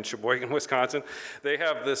Sheboygan, Wisconsin. They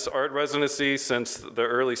have this art residency since the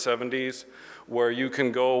early 70s where you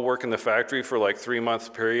can go work in the factory for like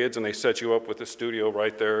 3-month periods, and they set you up with a studio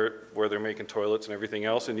right there where they're making toilets and everything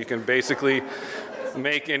else, and you can basically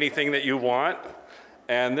make anything that you want.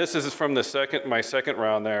 And this is from my second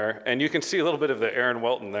round there, and you can see a little bit of the Aaron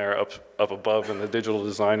Welton there up above in the digital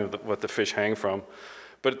design of what the fish hang from.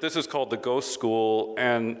 But this is called the Ghost School,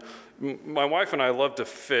 and my wife and I love to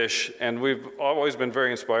fish, and we've always been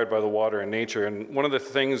very inspired by the water and nature. And one of the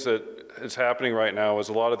things that is happening right now is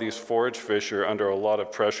a lot of these forage fish are under a lot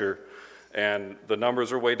of pressure, and the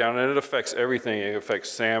numbers are way down, and it affects everything. It affects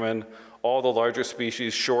salmon, all the larger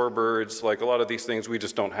species, shorebirds, like a lot of these things we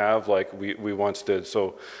just don't have like we once did.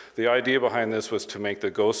 So the idea behind this was to make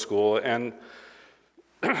the Ghost School. And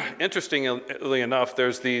interestingly enough,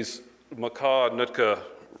 there's these macaw Nootka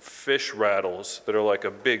fish rattles that are like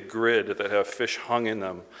a big grid that have fish hung in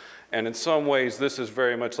them. And in some ways, this is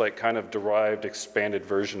very much like kind of derived, expanded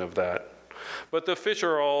version of that. But the fish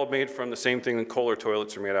are all made from the same thing that Kohler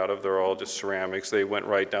toilets are made out of. They're all just ceramics. They went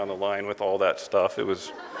right down the line with all that stuff. It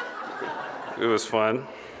was fun.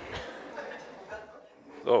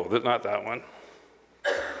 Oh, not that one.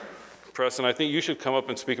 Preston, I think you should come up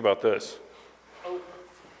and speak about this.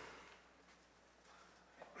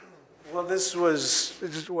 Well, this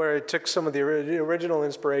is where I took some of the original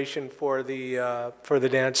inspiration for the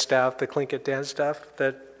dance staff, the Tlingit dance staff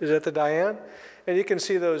that is at the Diane. And you can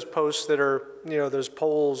see those posts that are, those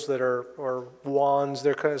poles that are, or wands,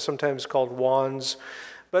 they're kind of sometimes called wands.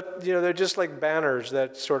 But, they're just like banners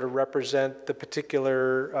that sort of represent the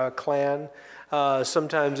particular clan.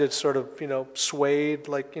 Sometimes it's sort of, swayed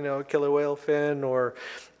like, a killer whale fin, or,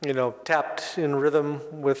 tapped in rhythm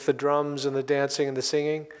with the drums and the dancing and the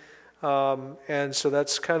singing. And so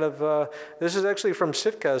that's kind of, this is actually from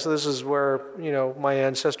Sitka, so this is where, my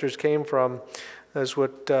ancestors came from. That's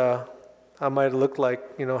what I might have looked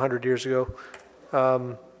like, 100 years ago.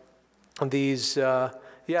 These,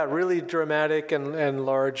 really dramatic and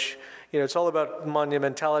large. It's all about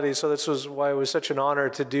monumentality, so this was why it was such an honor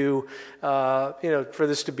to do, for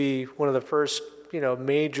this to be one of the first,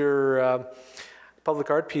 major public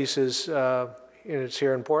art pieces. It's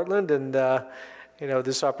here in Portland, and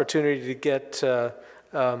this opportunity to get,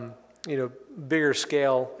 bigger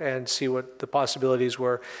scale and see what the possibilities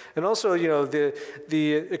were. And also,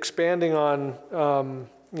 the expanding on,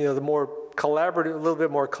 the more collaborative, a little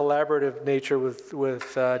bit more collaborative nature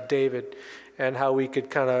with David, and how we could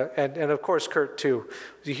kind of, and of course Kurt too,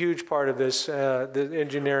 was a huge part of this, the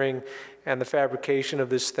engineering, and the fabrication of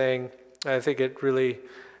this thing. I think it really,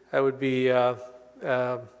 I would be,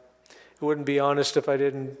 it wouldn't be honest if I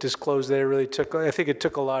didn't disclose that it really took, I think it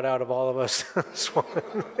took a lot out of all of us.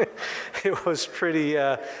 It was pretty,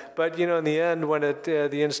 but you know, in the end, when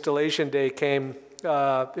the installation day came,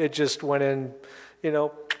 it just went in, you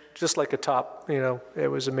know, just like a top, you know, it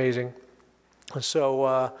was amazing.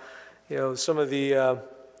 So, you know, some of the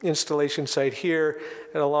installation site here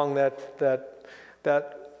and along that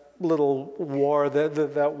little wall,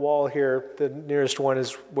 that wall here, the nearest one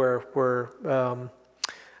is where we're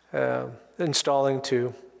installing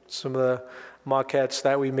to. Some of the maquettes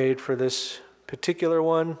that we made for this particular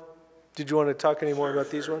one. Did you want to talk any more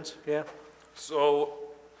about these ones? Yeah. So,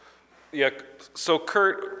 yeah, so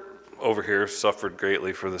Kurt over here suffered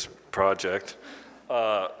greatly for this project.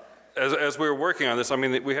 As we were working on this, I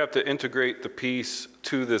mean, we have to integrate the piece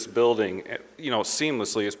to this building, you know,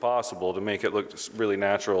 seamlessly as possible to make it look really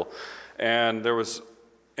natural. And there was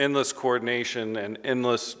endless coordination and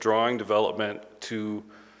endless drawing development to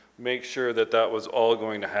make sure that that was all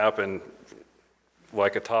going to happen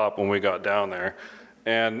like a top when we got down there.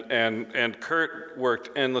 And Kurt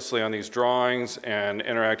worked endlessly on these drawings and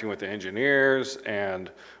interacting with the engineers and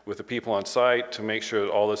with the people on site to make sure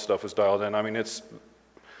that all this stuff was dialed in. I mean, this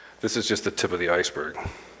is just the tip of the iceberg.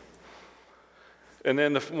 And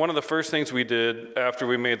then one of the first things we did after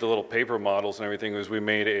we made the little paper models and everything was we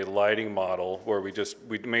made a lighting model where we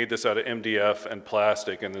made this out of MDF and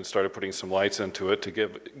plastic and then started putting some lights into it to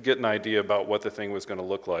get an idea about what the thing was going to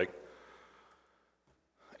look like.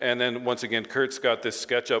 And then once again, Kurt's got this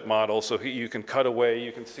SketchUp model, so you can cut away.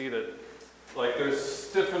 You can see that, like, there's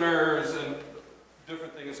stiffeners and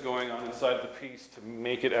different things going on inside the piece to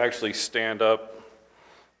make it actually stand up.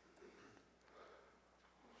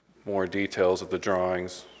 More details of the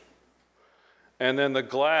drawings. And then the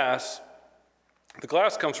glass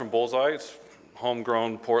comes from Bullseye. It's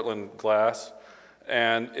homegrown Portland glass.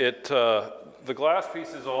 And the glass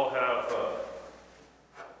pieces all have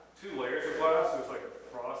 2 layers of glass. There's like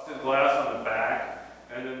frosted glass on the back,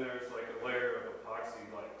 and then there's like a layer of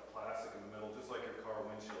epoxy like plastic in the middle, just like your car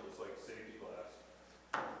windshield. It's like safety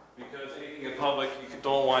glass. Because anything in public, you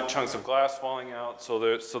don't want chunks of glass falling out,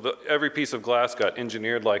 so every piece of glass got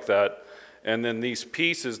engineered like that, and then these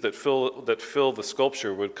pieces that fill the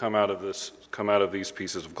sculpture would come out of these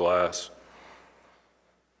pieces of glass.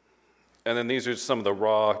 And then these are some of the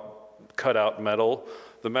raw cut out metal.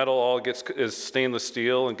 The metal all is stainless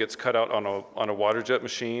steel and gets cut out on a water jet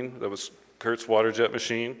machine. That was Kurt's water jet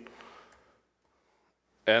machine.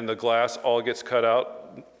 And the glass all gets cut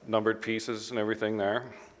out, numbered pieces and everything there.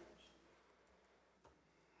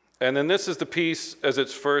 And then this is the piece as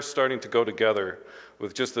it's first starting to go together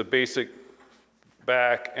with just the basic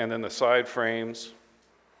back and then the side frames.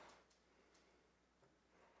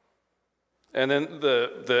 And then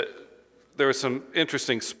there were some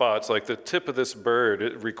interesting spots, like the tip of this bird,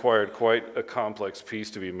 it required quite a complex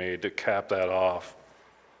piece to be made to cap that off.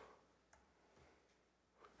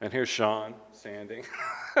 And here's Sean sanding.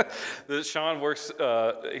 Sean works,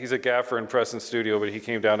 he's a gaffer in Preston Studio, but he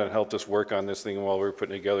came down and helped us work on this thing while we were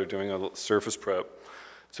putting it together, doing a surface prep.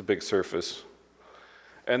 It's a big surface.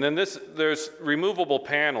 And then there's removable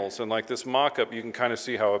panels, and like this mock-up, you can kind of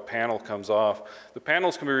see how a panel comes off. The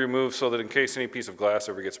panels can be removed so that in case any piece of glass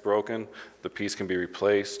ever gets broken, the piece can be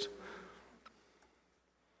replaced.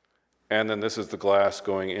 And then this is the glass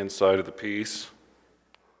going inside of the piece.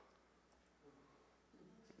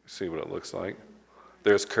 See what it looks like.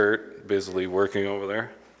 There's Kurt busily working over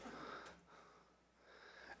there.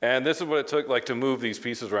 And this is what it took like to move these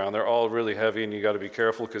pieces around. They're all really heavy and you got to be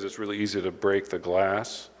careful because it's really easy to break the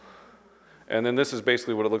glass. And then this is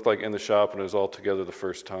basically what it looked like in the shop when it was all together the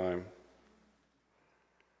first time.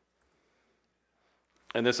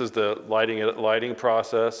 And this is the lighting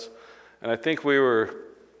process. And I think we were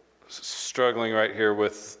struggling right here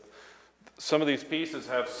with some of these pieces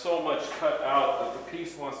have so much cut out that the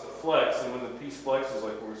piece wants to flex, and when the piece flexes,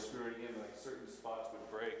 like we're screwing in, like certain spots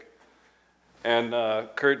would break. And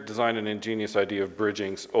Kurt designed an ingenious idea of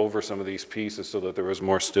bridging over some of these pieces so that there was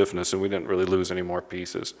more stiffness and we didn't really lose any more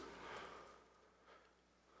pieces.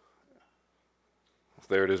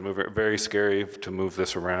 There it is, moving. Very scary to move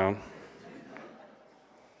this around.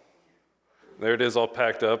 There it is, all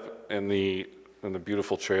packed up in the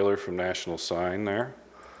beautiful trailer from National Sign there.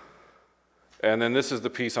 And then this is the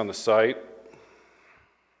piece on the site.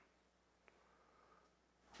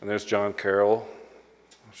 And there's John Carroll,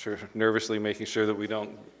 I'm sure nervously making sure that we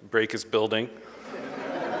don't break his building.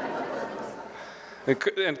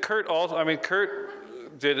 And Kurt also, I mean,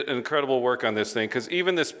 Kurt did incredible work on this thing, because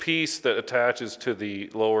even this piece that attaches to the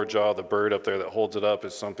lower jaw of the bird up there that holds it up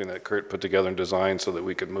is something that Kurt put together and designed so that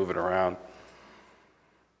we could move it around.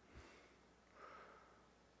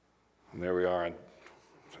 And there we are on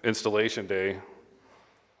installation day.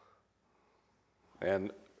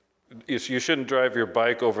 And you shouldn't drive your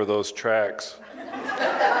bike over those tracks.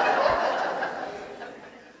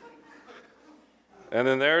 And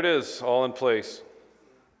then there it is, all in place.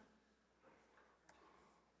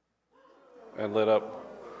 And lit up.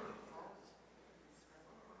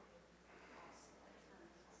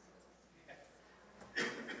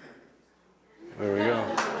 There we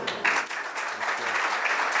go.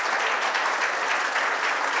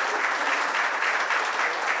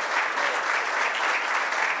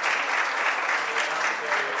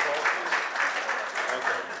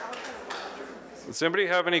 Does anybody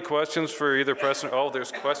have any questions for either Preston? Oh,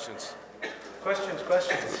 there's questions. Questions.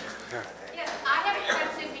 Yes, I have a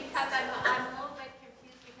question because I'm a little bit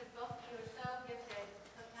confused because both of you are so gifted,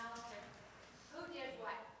 so talented. Who did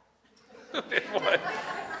what? Who did what?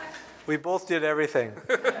 We both did everything.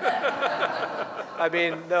 I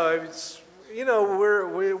mean, no, it's, you know,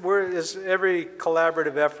 we're as every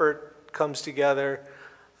collaborative effort comes together.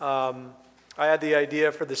 I had the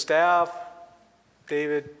idea for the staff.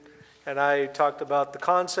 David and I talked about the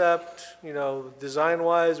concept, you know,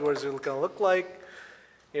 design-wise, what is it going to look like?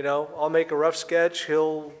 You know, I'll make a rough sketch.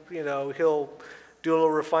 He'll do a little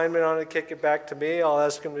refinement on it, kick it back to me. I'll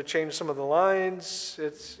ask him to change some of the lines.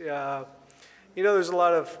 It's, you know, there's a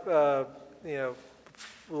lot of, you know,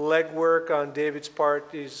 legwork on David's part.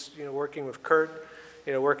 He's, you know, working with Kurt,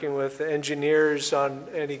 you know, working with engineers on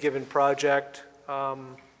any given project.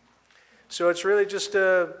 So it's really just,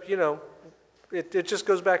 you know, it just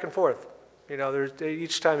goes back and forth. You know,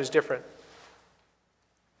 each time is different.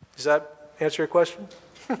 Does that answer your question?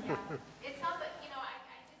 Yeah. It sounds like, you know, I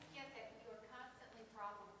just get that you were constantly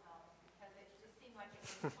problem solving because it just seemed like it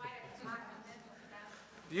was quite a monumental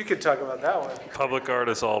task. You could talk about that one. Public art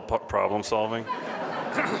is all problem solving.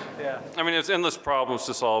 Yeah. I mean, it's endless problems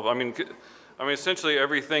to solve. I mean, essentially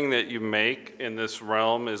everything that you make in this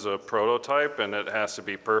realm is a prototype, and it has to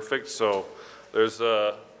be perfect. So there's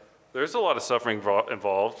a lot of suffering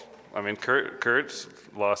involved. I mean, Kurt's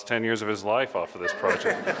lost 10 years of his life off of this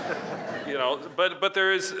project. You know, but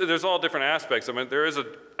there's all different aspects. I mean, there is a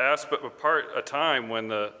time when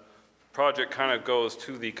the project kind of goes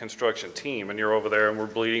to the construction team, and you're over there, and we're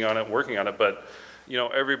bleeding on it, working on it. But you know,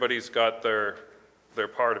 everybody's got their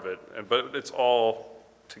part of it, but it's all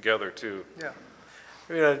together too. Yeah.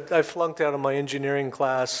 I mean, I flunked out of my engineering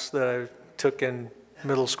class that I took in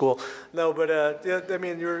middle school. No, but I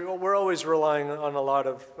mean, we're always relying on a lot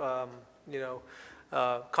of, you know,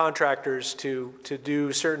 contractors to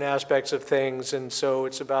do certain aspects of things, and so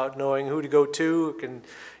it's about knowing who to go to, who can,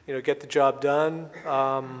 you know, get the job done,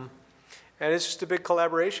 and it's just a big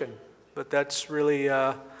collaboration. But that's really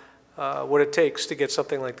what it takes to get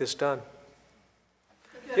something like this done.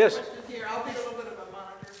 Yes. Here, I'll be a little bit of a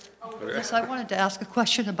monitor. Yes, I wanted to ask a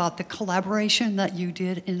question about the collaboration that you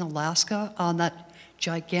did in Alaska on that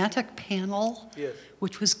gigantic panel, Yes.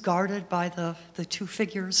 which was guarded by the two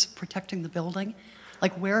figures protecting the building.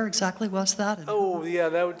 Like, where exactly was that? And Oh, yeah,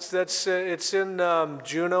 that's it's in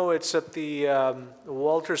Juneau. It's at the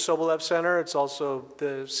Walter Sobolev Center. It's also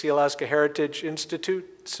the Sea Alaska Heritage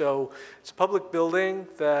Institute. So it's a public building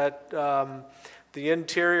that the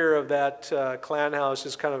interior of that clan house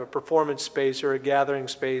is kind of a performance space or a gathering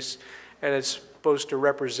space, and it's supposed to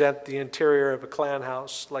represent the interior of a clan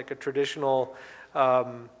house, like a traditional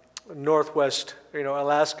Northwest, you know,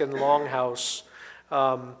 Alaskan longhouse.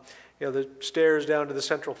 You know, the stairs down to the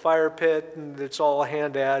central fire pit, and it's all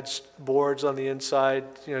hand ads, boards on the inside.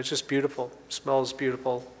 You know, it's just beautiful. It smells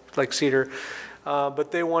beautiful, like cedar.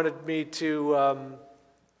 But they wanted me to,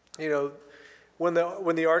 you know, when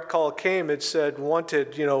the art call came, it said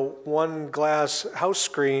wanted, you know, one glass house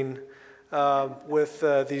screen with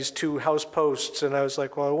these two house posts, and I was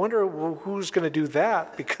like, well, I wonder who's going to do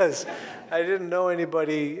that, because I didn't know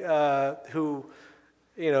anybody who,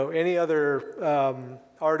 you know, any other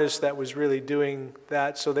artist that was really doing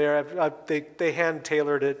that. So they hand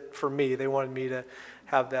tailored it for me. They wanted me to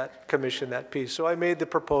have that commission, that piece. So I made the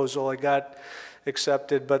proposal. I got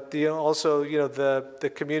accepted, but also, you know,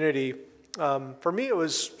 the community. For me, it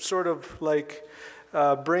was sort of like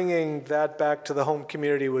bringing that back to the home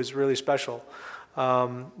community was really special.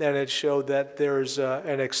 And it showed that there's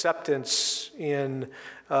an acceptance in,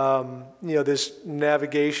 you know, this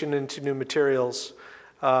navigation into new materials.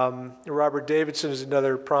 Robert Davidson is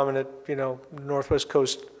another prominent, you know, Northwest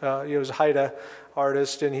Coast, he was Haida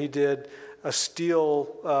artist, and he did a steel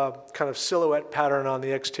kind of silhouette pattern on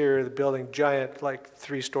the exterior of the building, giant, like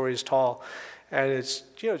 3 stories tall. And it's,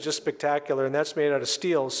 just spectacular, and that's made out of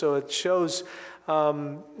steel. So it shows,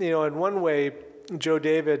 in one way, Joe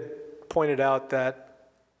David pointed out that,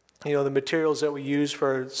 the materials that we use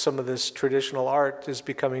for some of this traditional art is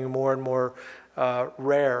becoming more and more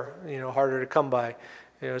rare, harder to come by.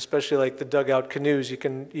 Especially like the dugout canoes, you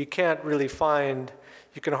can hardly find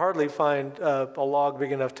a log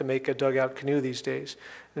big enough to make a dugout canoe these days.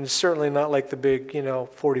 And it's certainly not like the big,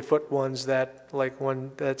 40-foot ones like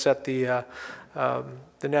one that's at the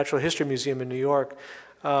Natural History Museum in New York.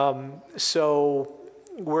 So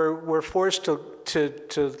we're forced to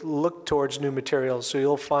look towards new materials. So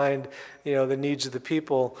you'll find, the needs of the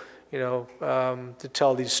people, to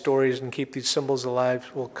tell these stories and keep these symbols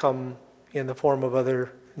alive will come in the form of other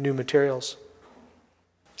new materials.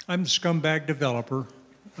 I'm the scumbag developer,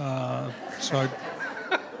 so I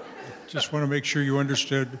just want to make sure you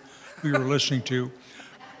understood who you were listening to.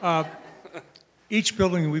 Each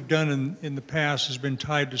building we've done in the past has been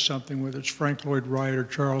tied to something, whether it's Frank Lloyd Wright or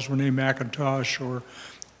Charles Rene McIntosh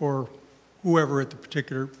or whoever at the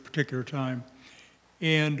particular time.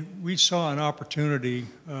 And we saw an opportunity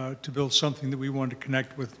to build something that we wanted to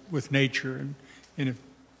connect with nature. And if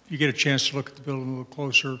you get a chance to look at the building a little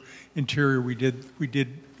closer, interior, we did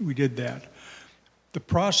that. The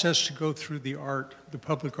process to go through the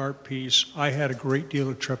public art piece, I had a great deal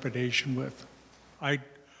of trepidation with.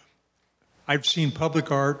 I've seen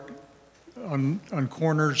public art on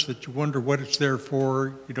corners that you wonder what it's there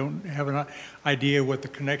for. You don't have an idea what the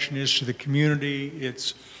connection is to the community.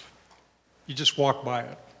 You just walk by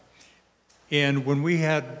it. And when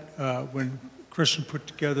when Kristen put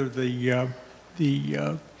together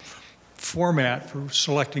the format for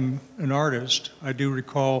selecting an artist, I do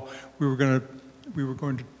recall we were going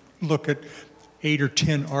to look at 8 or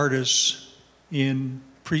 10 artists in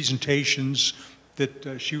presentations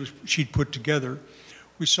that she'd put together.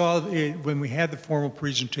 We saw, when we had the formal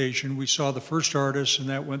presentation, we saw the first artist, and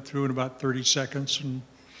that went through in about 30 seconds, and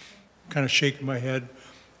kind of shaking my head.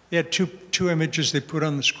 They had two images they put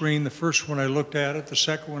on the screen. The first one I looked at it. The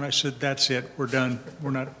second one I said, that's it, we're done.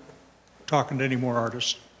 We're not talking to any more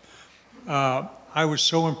artists. I was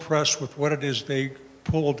so impressed with what it is they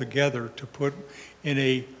pulled together to put in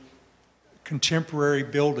a contemporary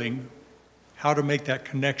building, how to make that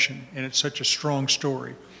connection, and it's such a strong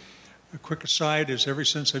story. A quick aside is ever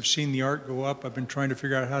since I've seen the art go up, I've been trying to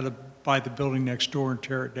figure out how to buy the building next door and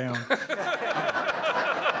tear it down.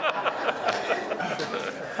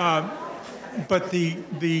 But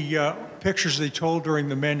the pictures they told during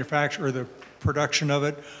the manufacture or the production of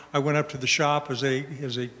it, I went up to the shop as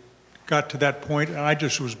they got to that point, and I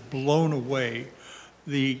just was blown away.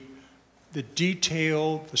 The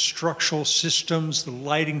detail, the structural systems, the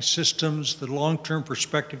lighting systems, the long-term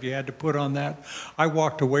perspective you had to put on that. I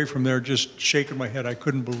walked away from there just shaking my head. I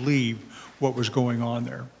couldn't believe what was going on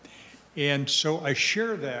there. And so I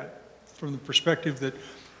share that from the perspective that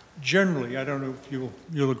generally, I don't know if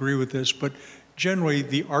you'll agree with this, but generally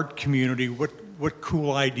the art community, what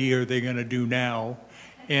cool idea are they going to do now?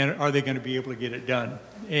 And are they going to be able to get it done?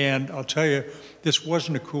 And I'll tell you, this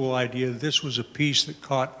wasn't a cool idea. This was a piece that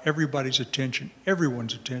caught everybody's attention,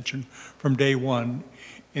 everyone's attention from day one.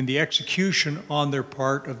 And the execution on their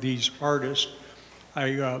part of these artists,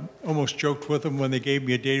 I almost joked with them when they gave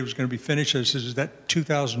me a date it was going to be finished. I said, is that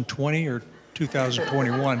 2020 or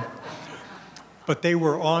 2021? But they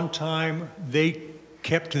were on time. They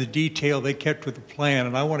kept to the detail. They kept with the plan.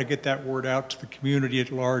 And I want to get that word out to the community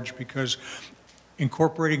at large, because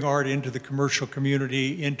incorporating art into the commercial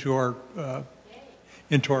community, into our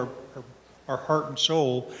heart and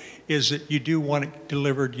soul, is that you do want it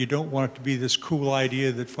delivered. You don't want it to be this cool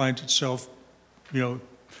idea that finds itself, in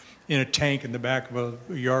a tank in the back of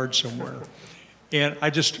a yard somewhere. And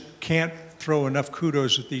I just can't throw enough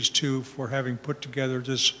kudos at these two for having put together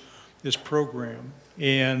this program.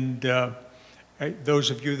 And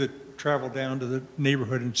those of you that travel down to the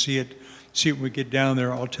neighborhood and see it when we get down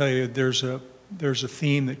there, I'll tell you, there's a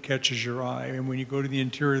theme that catches your eye. And when you go to the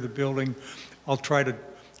interior of the building, I'll try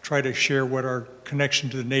to share what our connection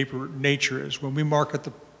to the nature is. When we market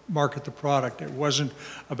the product, it wasn't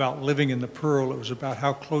about living in the Pearl. It was about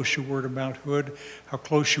how close you were to Mount Hood, how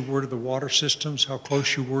close you were to the water systems, how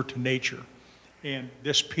close you were to nature. And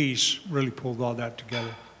this piece really pulled all that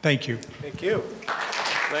together. Thank you. Thank you.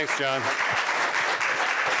 Thanks, John.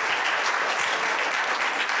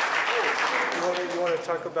 You want to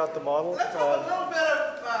talk about the model? Let's have a little bit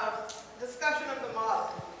of discussion of the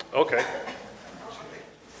model. Okay.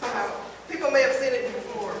 People may have seen it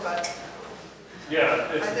before, but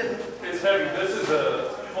Yeah, it's heavy. This is a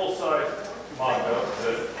full-size mock-up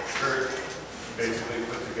that Kurt basically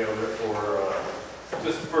put together for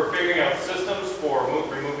just for figuring out systems for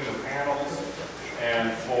removing the panels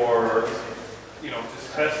and for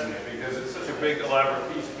just testing it, because it's such a big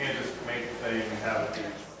elaborate piece. You can't just make a thing and have it be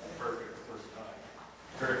perfect the first time.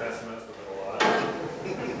 Kurt has to mess with it a lot.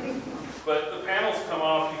 But the panels come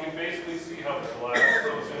off. You can basically see how the glass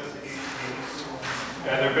goes into each piece,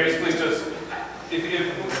 and they're basically just.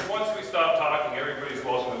 If once we stop talking, everybody's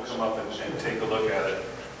welcome to come up and take a look at it.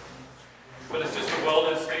 But it's just a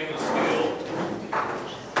welded stainless steel.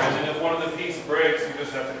 And then if one of the pieces breaks, you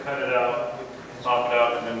just have to cut it out, pop it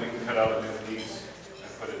out, and then we can cut out a new piece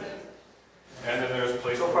and put it in. And then there's a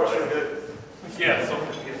place so far so good. Yeah, so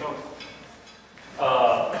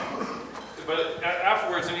but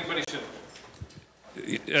afterwards, anybody should.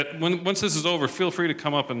 Once this is over, feel free to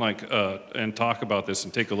come up and and talk about this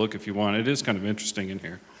and take a look if you want. It is kind of interesting in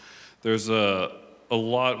here. There's a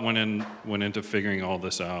lot went into figuring all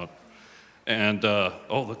this out. And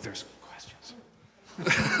oh, look, there's questions.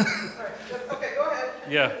 Okay, go ahead.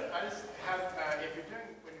 Yeah. I just have, when you're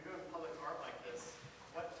doing public art like this,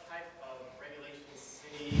 what type of regulations,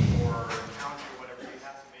 city or county or whatever, do you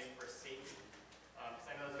have to make for safety? Because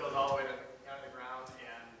I know this goes all the way down to the ground,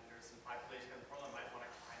 and there's some population in Portland might want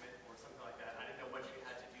to climb it or something like that. I didn't know what you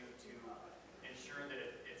had to do to ensure that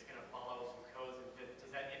it's going to follow some codes. And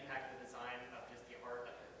does that impact the design of just the art?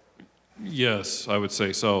 Yes, I would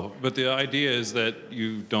say so. But the idea is that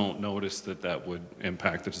you don't notice that would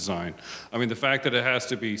impact the design. I mean, the fact that it has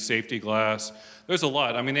to be safety glass, there's a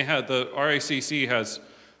lot. I mean, the RACC has,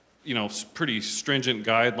 pretty stringent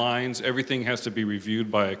guidelines. Everything has to be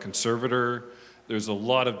reviewed by a conservator. There's a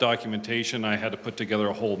lot of documentation. I had to put together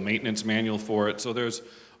a whole maintenance manual for it. So there's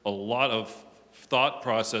a lot of thought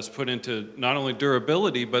process put into not only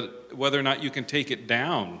durability, but whether or not you can take it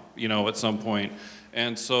down, at some point.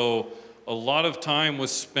 And so a lot of time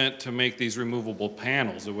was spent to make these removable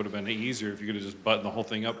panels. It would have been easier if you could have just buttoned the whole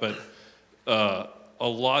thing up, but a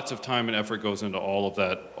lots of time and effort goes into all of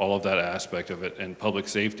that aspect of it, and public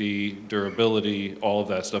safety, durability, all of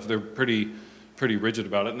that stuff. They're pretty rigid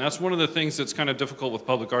about it, and that's one of the things that's kind of difficult with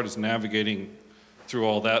public art, is navigating through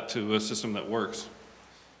all that to a system that works.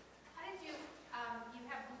 How did you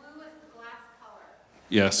have blue as the glass color?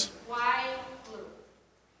 Yes. Why blue?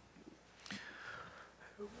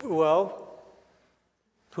 Well,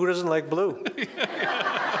 who doesn't like blue?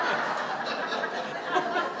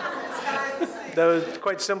 That was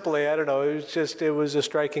quite simply, I don't know, it was a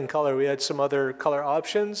striking color. We had some other color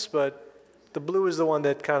options, but the blue is the one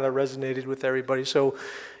that kind of resonated with everybody. So,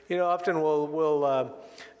 often we'll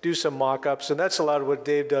do some mock-ups, and that's a lot of what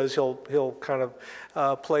Dave does. He'll kind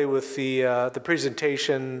of play with the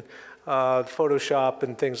presentation, Photoshop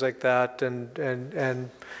and things like that, and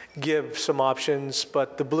give some options.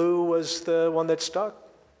 But the blue was the one that stuck.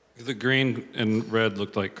 The green and red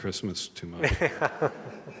looked like Christmas too much.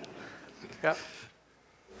 Yeah.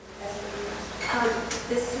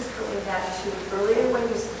 This is going back to earlier when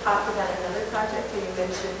you talked about another project and you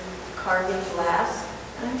mentioned carving glass.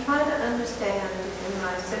 And I'm trying to understand in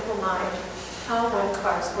my simple mind how one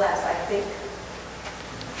carves glass. I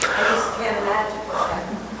just can't imagine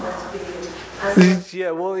what's being.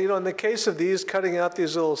 Yeah, well, in the case of these, cutting out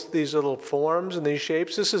these little forms and these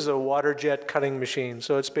shapes, this is a water jet cutting machine.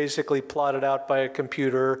 So it's basically plotted out by a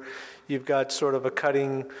computer. You've got sort of a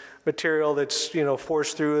cutting material that's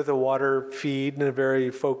forced through the water feed in a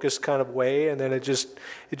very focused kind of way, and then it just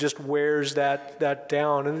wears that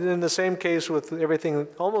down. And in the same case with everything,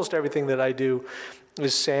 almost everything that I do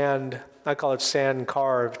is sand. I call it sand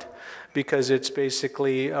carved, because it's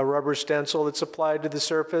basically a rubber stencil that's applied to the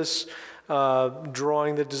surface,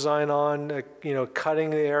 drawing the design on,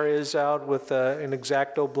 cutting the areas out with an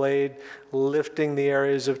X-Acto blade, lifting the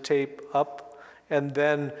areas of tape up, and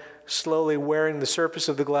then slowly wearing the surface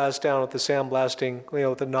of the glass down with the sandblasting,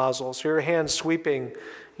 with the nozzle. So your hand sweeping,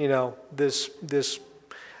 this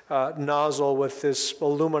nozzle with this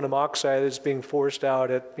aluminum oxide that's being forced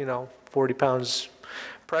out at, 40 pounds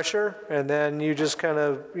pressure, and then you just kind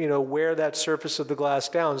of, wear that surface of the glass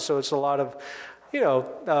down. So it's a lot of,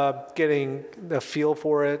 getting the feel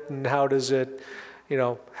for it, and how does it,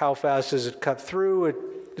 how fast does it cut through?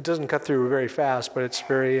 It doesn't cut through very fast, but it's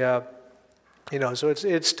very, so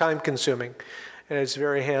it's time consuming, and it's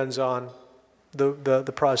very hands-on,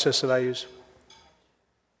 the process that I use.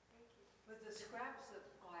 With the scraps of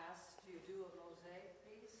glass, do you do a mosaic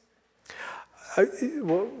piece?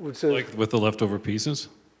 Like with the leftover pieces?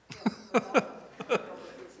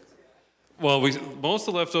 Well, most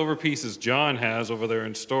of the leftover pieces John has over there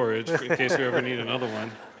in storage, in case we ever need another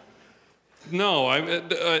one. No,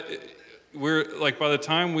 we're like, by the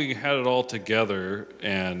time we had it all together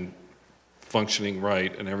and functioning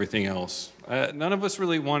right and everything else, none of us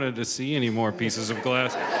really wanted to see any more pieces of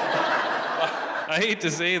glass. I hate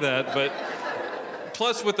to say that, but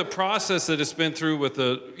plus with the process that it's been through with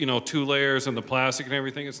the 2 layers and the plastic and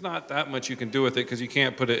everything, it's not that much you can do with it because you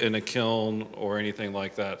can't put it in a kiln or anything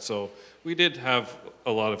like that. So we did have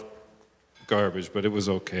a lot of garbage, but it was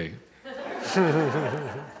okay. I had a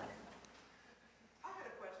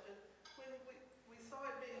question. When we saw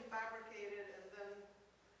it being fabricated and then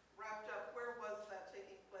wrapped up, where was that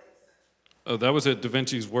taking place? That was at Da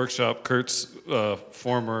Vinci's workshop, Kurt's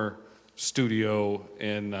former studio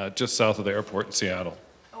in just south of the airport in Seattle.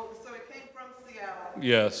 Oh, so it came from Seattle?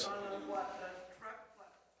 Yes. On a what,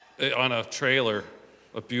 a truck? On a trailer,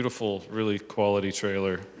 a beautiful, really quality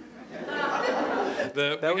trailer.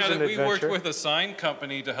 We worked with a sign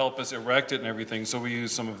company to help us erect it and everything, so we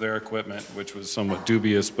used some of their equipment, which was somewhat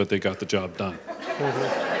dubious, but they got the job done.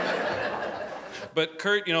 But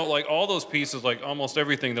Kurt, like all those pieces, like almost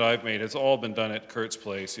everything that I've made, it's all been done at Kurt's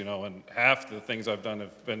place, and half the things I've done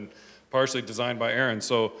have been partially designed by Aaron.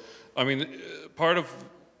 So, I mean, part of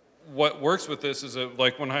what works with this is that,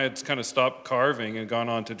 like when I had kind of stopped carving and gone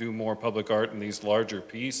on to do more public art in these larger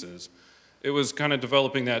pieces, it was kind of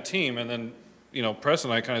developing that team, and then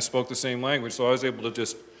Preston and I kind of spoke the same language, so I was able to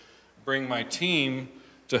just bring my team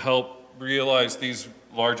to help realize these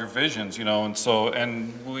larger visions,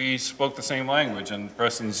 and we spoke the same language, and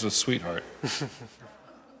Preston's a sweetheart. A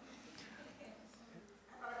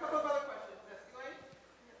couple of other questions. Yes, Elaine?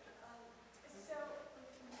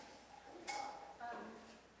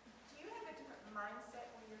 Do you have a different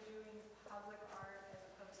mindset when you're doing public art as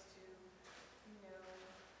opposed to,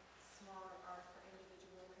 smaller art for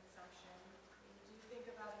individual consumption? Do you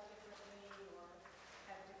think about it differently or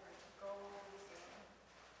have different goals?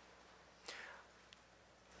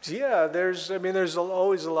 Yeah, there's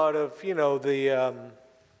always a lot of, the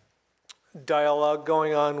dialogue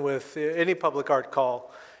going on with any public art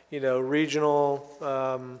call, regional,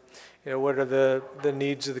 what are the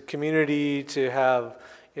needs of the community to have,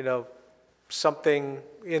 something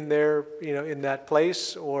in there, in that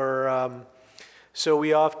place, or, so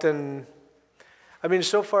we often,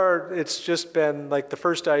 so far it's just been like the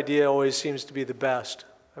first idea always seems to be the best.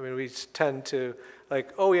 We tend to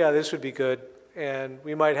like, oh yeah, this would be good. And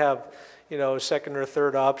we might have, a second or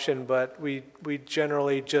third option, but we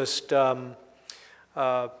generally just kind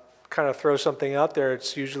of throw something out there.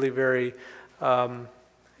 It's usually very,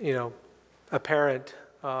 apparent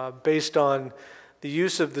based on the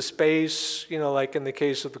use of the space. Like in the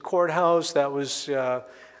case of the courthouse, that was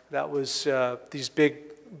these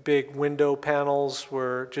big window panels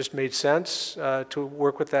just made sense to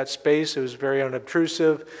work with that space. It was very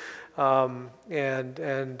unobtrusive,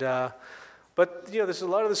 but there's a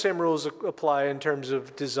lot of the same rules that apply in terms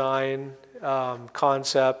of design,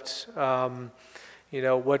 concept.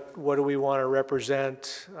 What do we want to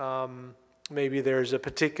represent? Maybe there's a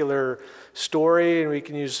particular story, and we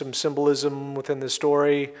can use some symbolism within the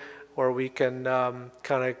story, or we can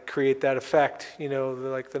kind of create that effect.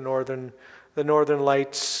 Like the northern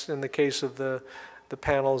lights in the case of the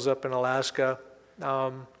panels up in Alaska.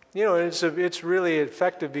 It's really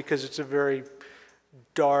effective because it's a very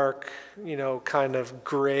dark, kind of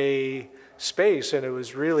gray space, and it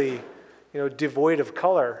was really, devoid of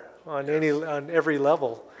color on every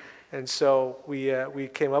level, and so we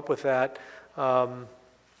came up with that, and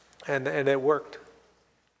it worked.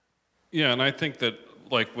 Yeah, and I think that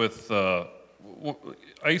like with I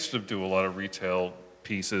used to do a lot of retail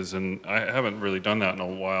pieces, and I haven't really done that in a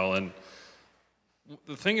while. And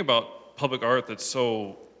the thing about public art that's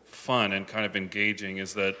so fun and kind of engaging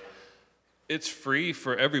is that it's free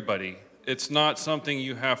for everybody. It's not something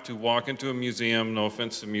you have to walk into a museum, no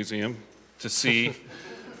offense to museum, to see,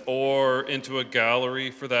 or into a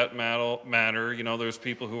gallery for that matter. There's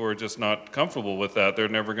people who are just not comfortable with that. They're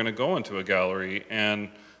never going to go into a gallery. And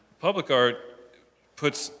public art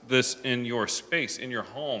puts this in your space, in your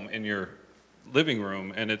home, in your living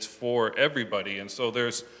room, and it's for everybody. And so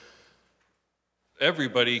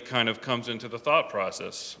everybody kind of comes into the thought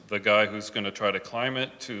process. The guy who's going to try to climb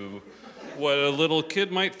it to what a little kid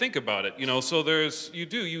might think about it, so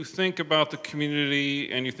you think about the community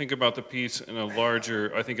and you think about the piece in a larger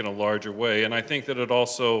way, and I think that it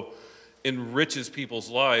also enriches people's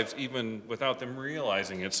lives even without them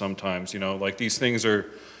realizing it sometimes, like these things are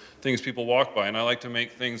things people walk by, and I like to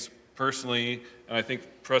make things personally, and I think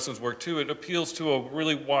Preston's work too, it appeals to a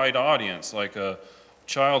really wide audience, like a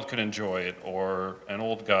child could enjoy it or an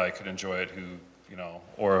old guy could enjoy it who you know,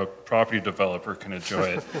 or a property developer can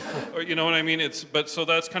enjoy it. Or, you know what I mean? So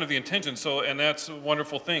that's kind of the intention. So, and that's a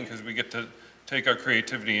wonderful thing because we get to take our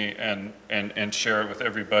creativity and share it with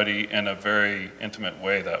everybody in a very intimate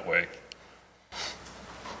way that way.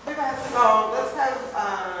 Okay, so let's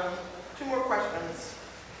have 2 more questions.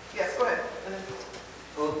 Yes, go ahead.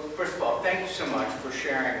 Well, first of all, thank you so much for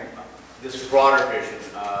sharing this broader vision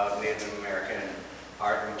of Native American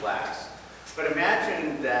art and glass. But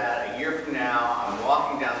imagine that a year from now, I'm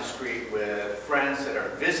walking down the street with friends that are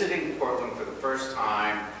visiting Portland for the first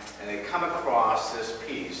time, and they come across this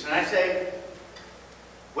piece. And I say,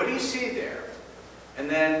 what do you see there? And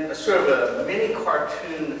then a sort of a mini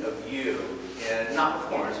cartoon of you, and not with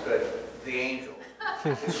horns, but the angel,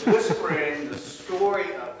 is whispering the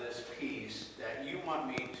story of this piece that you want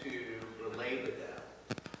me to relay to them.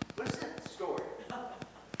 What's that story?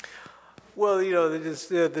 Well, you know,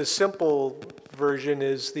 the simple version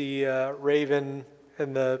is the raven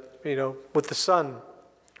and the, you know, with the sun,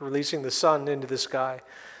 releasing the sun into the sky.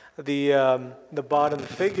 The bottom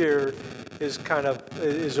figure is kind of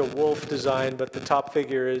is a wolf design, but the top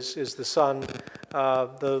figure is the sun,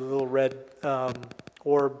 the little red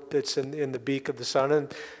orb that's in the beak of the sun,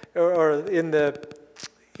 and or in the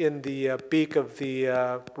beak of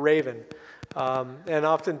the raven. And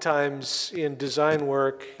oftentimes in design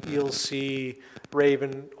work, you'll see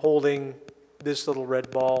raven holding this little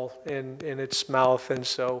red ball in its mouth, and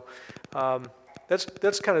so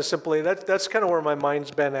that's kind of simply that's kind of where my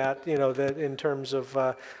mind's been at, you know, that in terms of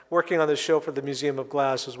working on this show for the Museum of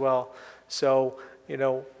Glass as well. So you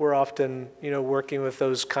know, we're often, you know, working with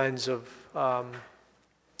those kinds of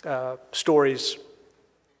stories.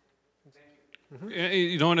 Mm-hmm.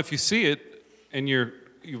 You know, and if you see it and you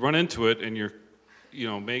run into it and you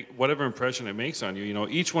know, make whatever impression it makes on you, you know,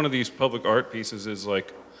 each one of these public art pieces is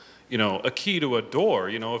like, you know, a key to a door.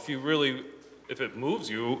 You know, if it moves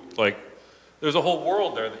you, like, there's a whole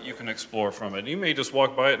world there that you can explore from it. You may just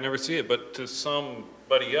walk by it and never see it, but to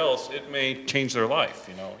somebody else, it may change their life,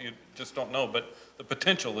 you know. You just don't know, but the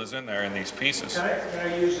potential is in there in these pieces. Can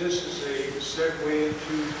I use this as a segue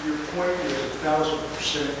into your point? Is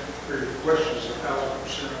 1,000%, or your question is 1,000%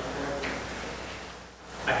 on point.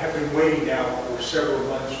 I have been waiting now for several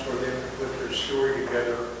months for them to put their story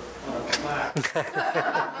together on a plaque.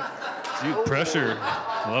 Dude, pressure. A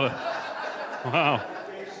lot of, wow.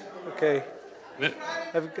 Okay.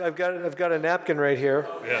 I've got a napkin right here.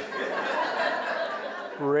 Yeah.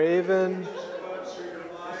 Raven.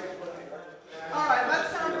 All right,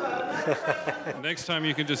 let's have Next time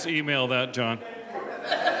you can just email that, John.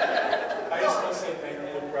 I just want to say thank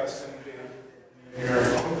you to Preston here.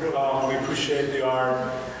 We appreciate the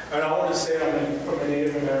art. And I want to say, from a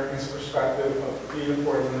Native American's perspective, of being a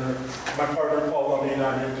Portlander, my partner Paul and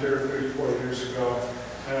I moved here 34 years ago.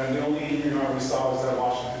 And the only Indian art we saw was at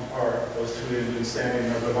Washington Park, those 2 Indians standing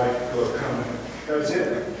there, the white people coming. That was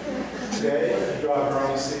it. Today, you drive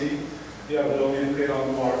around the city, you have Little Indian Pit on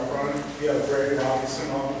the waterfront, you have Greg Robinson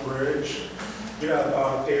on the bridge, you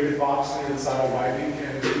have David Boxley inside of Whiting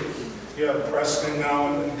Kennedy, you have Preston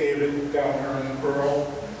now and David down here in the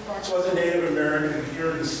Pearl. So as a Native American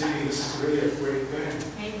here in the city, this is really a great thing.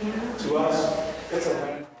 To us, it's a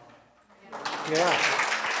land. Yeah.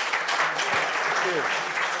 Thank you.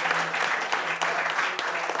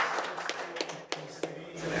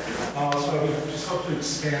 So we just hope to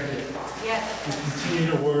expand it. Yes. We continue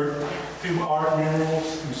to work through art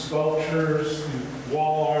murals, through sculptures, through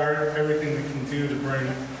wall art, everything we can do to bring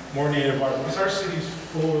more Native art. Because our city's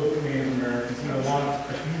full of Native Americans, and a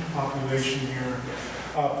huge population here.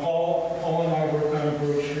 Paul and I worked on a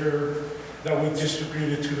brochure that we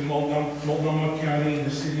distributed to the Multnomah County and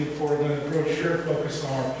the city of Portland. The brochure focused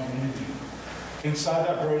on our community. Inside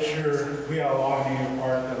that brochure, we had a lot of Native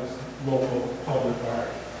art that was local public art.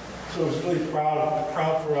 So it was really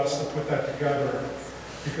proud for us to put that together,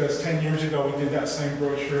 because 10 years ago we did that same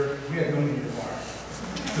brochure. We had no Native art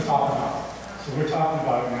to talk about. So we're talking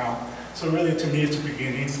about it now. So really, to me, it's a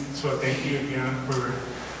beginning. So thank you again for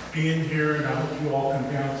being here, and I hope you all come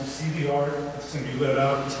down to see the art. It's going to be lit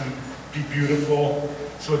up. It's going to be beautiful.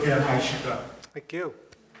 So again, I should go. Thank you.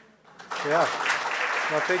 Yeah.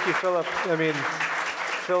 Well, thank you, Philip. I mean,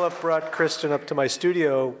 Philip brought Kristen up to my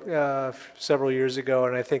studio several years ago,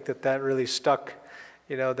 and I think that really stuck.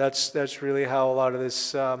 You know, that's really how a lot of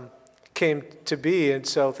this came to be. And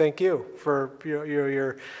so, thank you for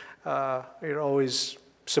you're always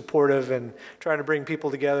supportive and trying to bring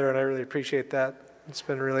people together, and I really appreciate that. It's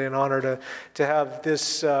been really an honor to have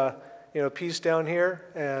this piece down here,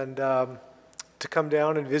 and to come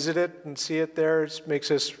down and visit it and see it there. It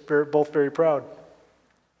makes us both very proud.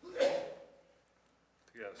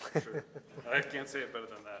 Yes. Sure. I can't say it better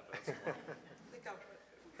than that. That's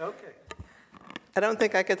Okay. I don't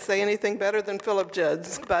think I could say anything better than Philip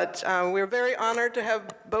Judds, but we're very honored to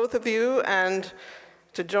have both of you and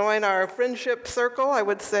to join our friendship circle, I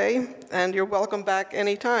would say, and you're welcome back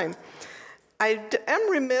anytime. I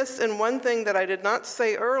am remiss in one thing that I did not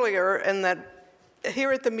say earlier, and that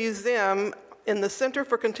here at the museum, in the Center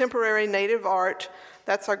for Contemporary Native Art,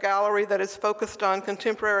 that's our gallery that is focused on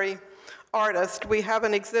contemporary artists, we have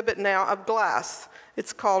an exhibit now of glass.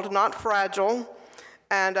 It's called Not Fragile.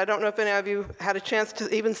 And I don't know if any of you had a chance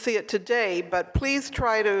to even see it today, but please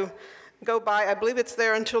try to go by. I believe it's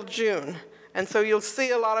there until June. And so you'll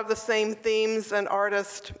see a lot of the same themes and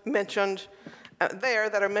artists mentioned there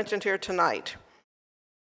that are mentioned here tonight.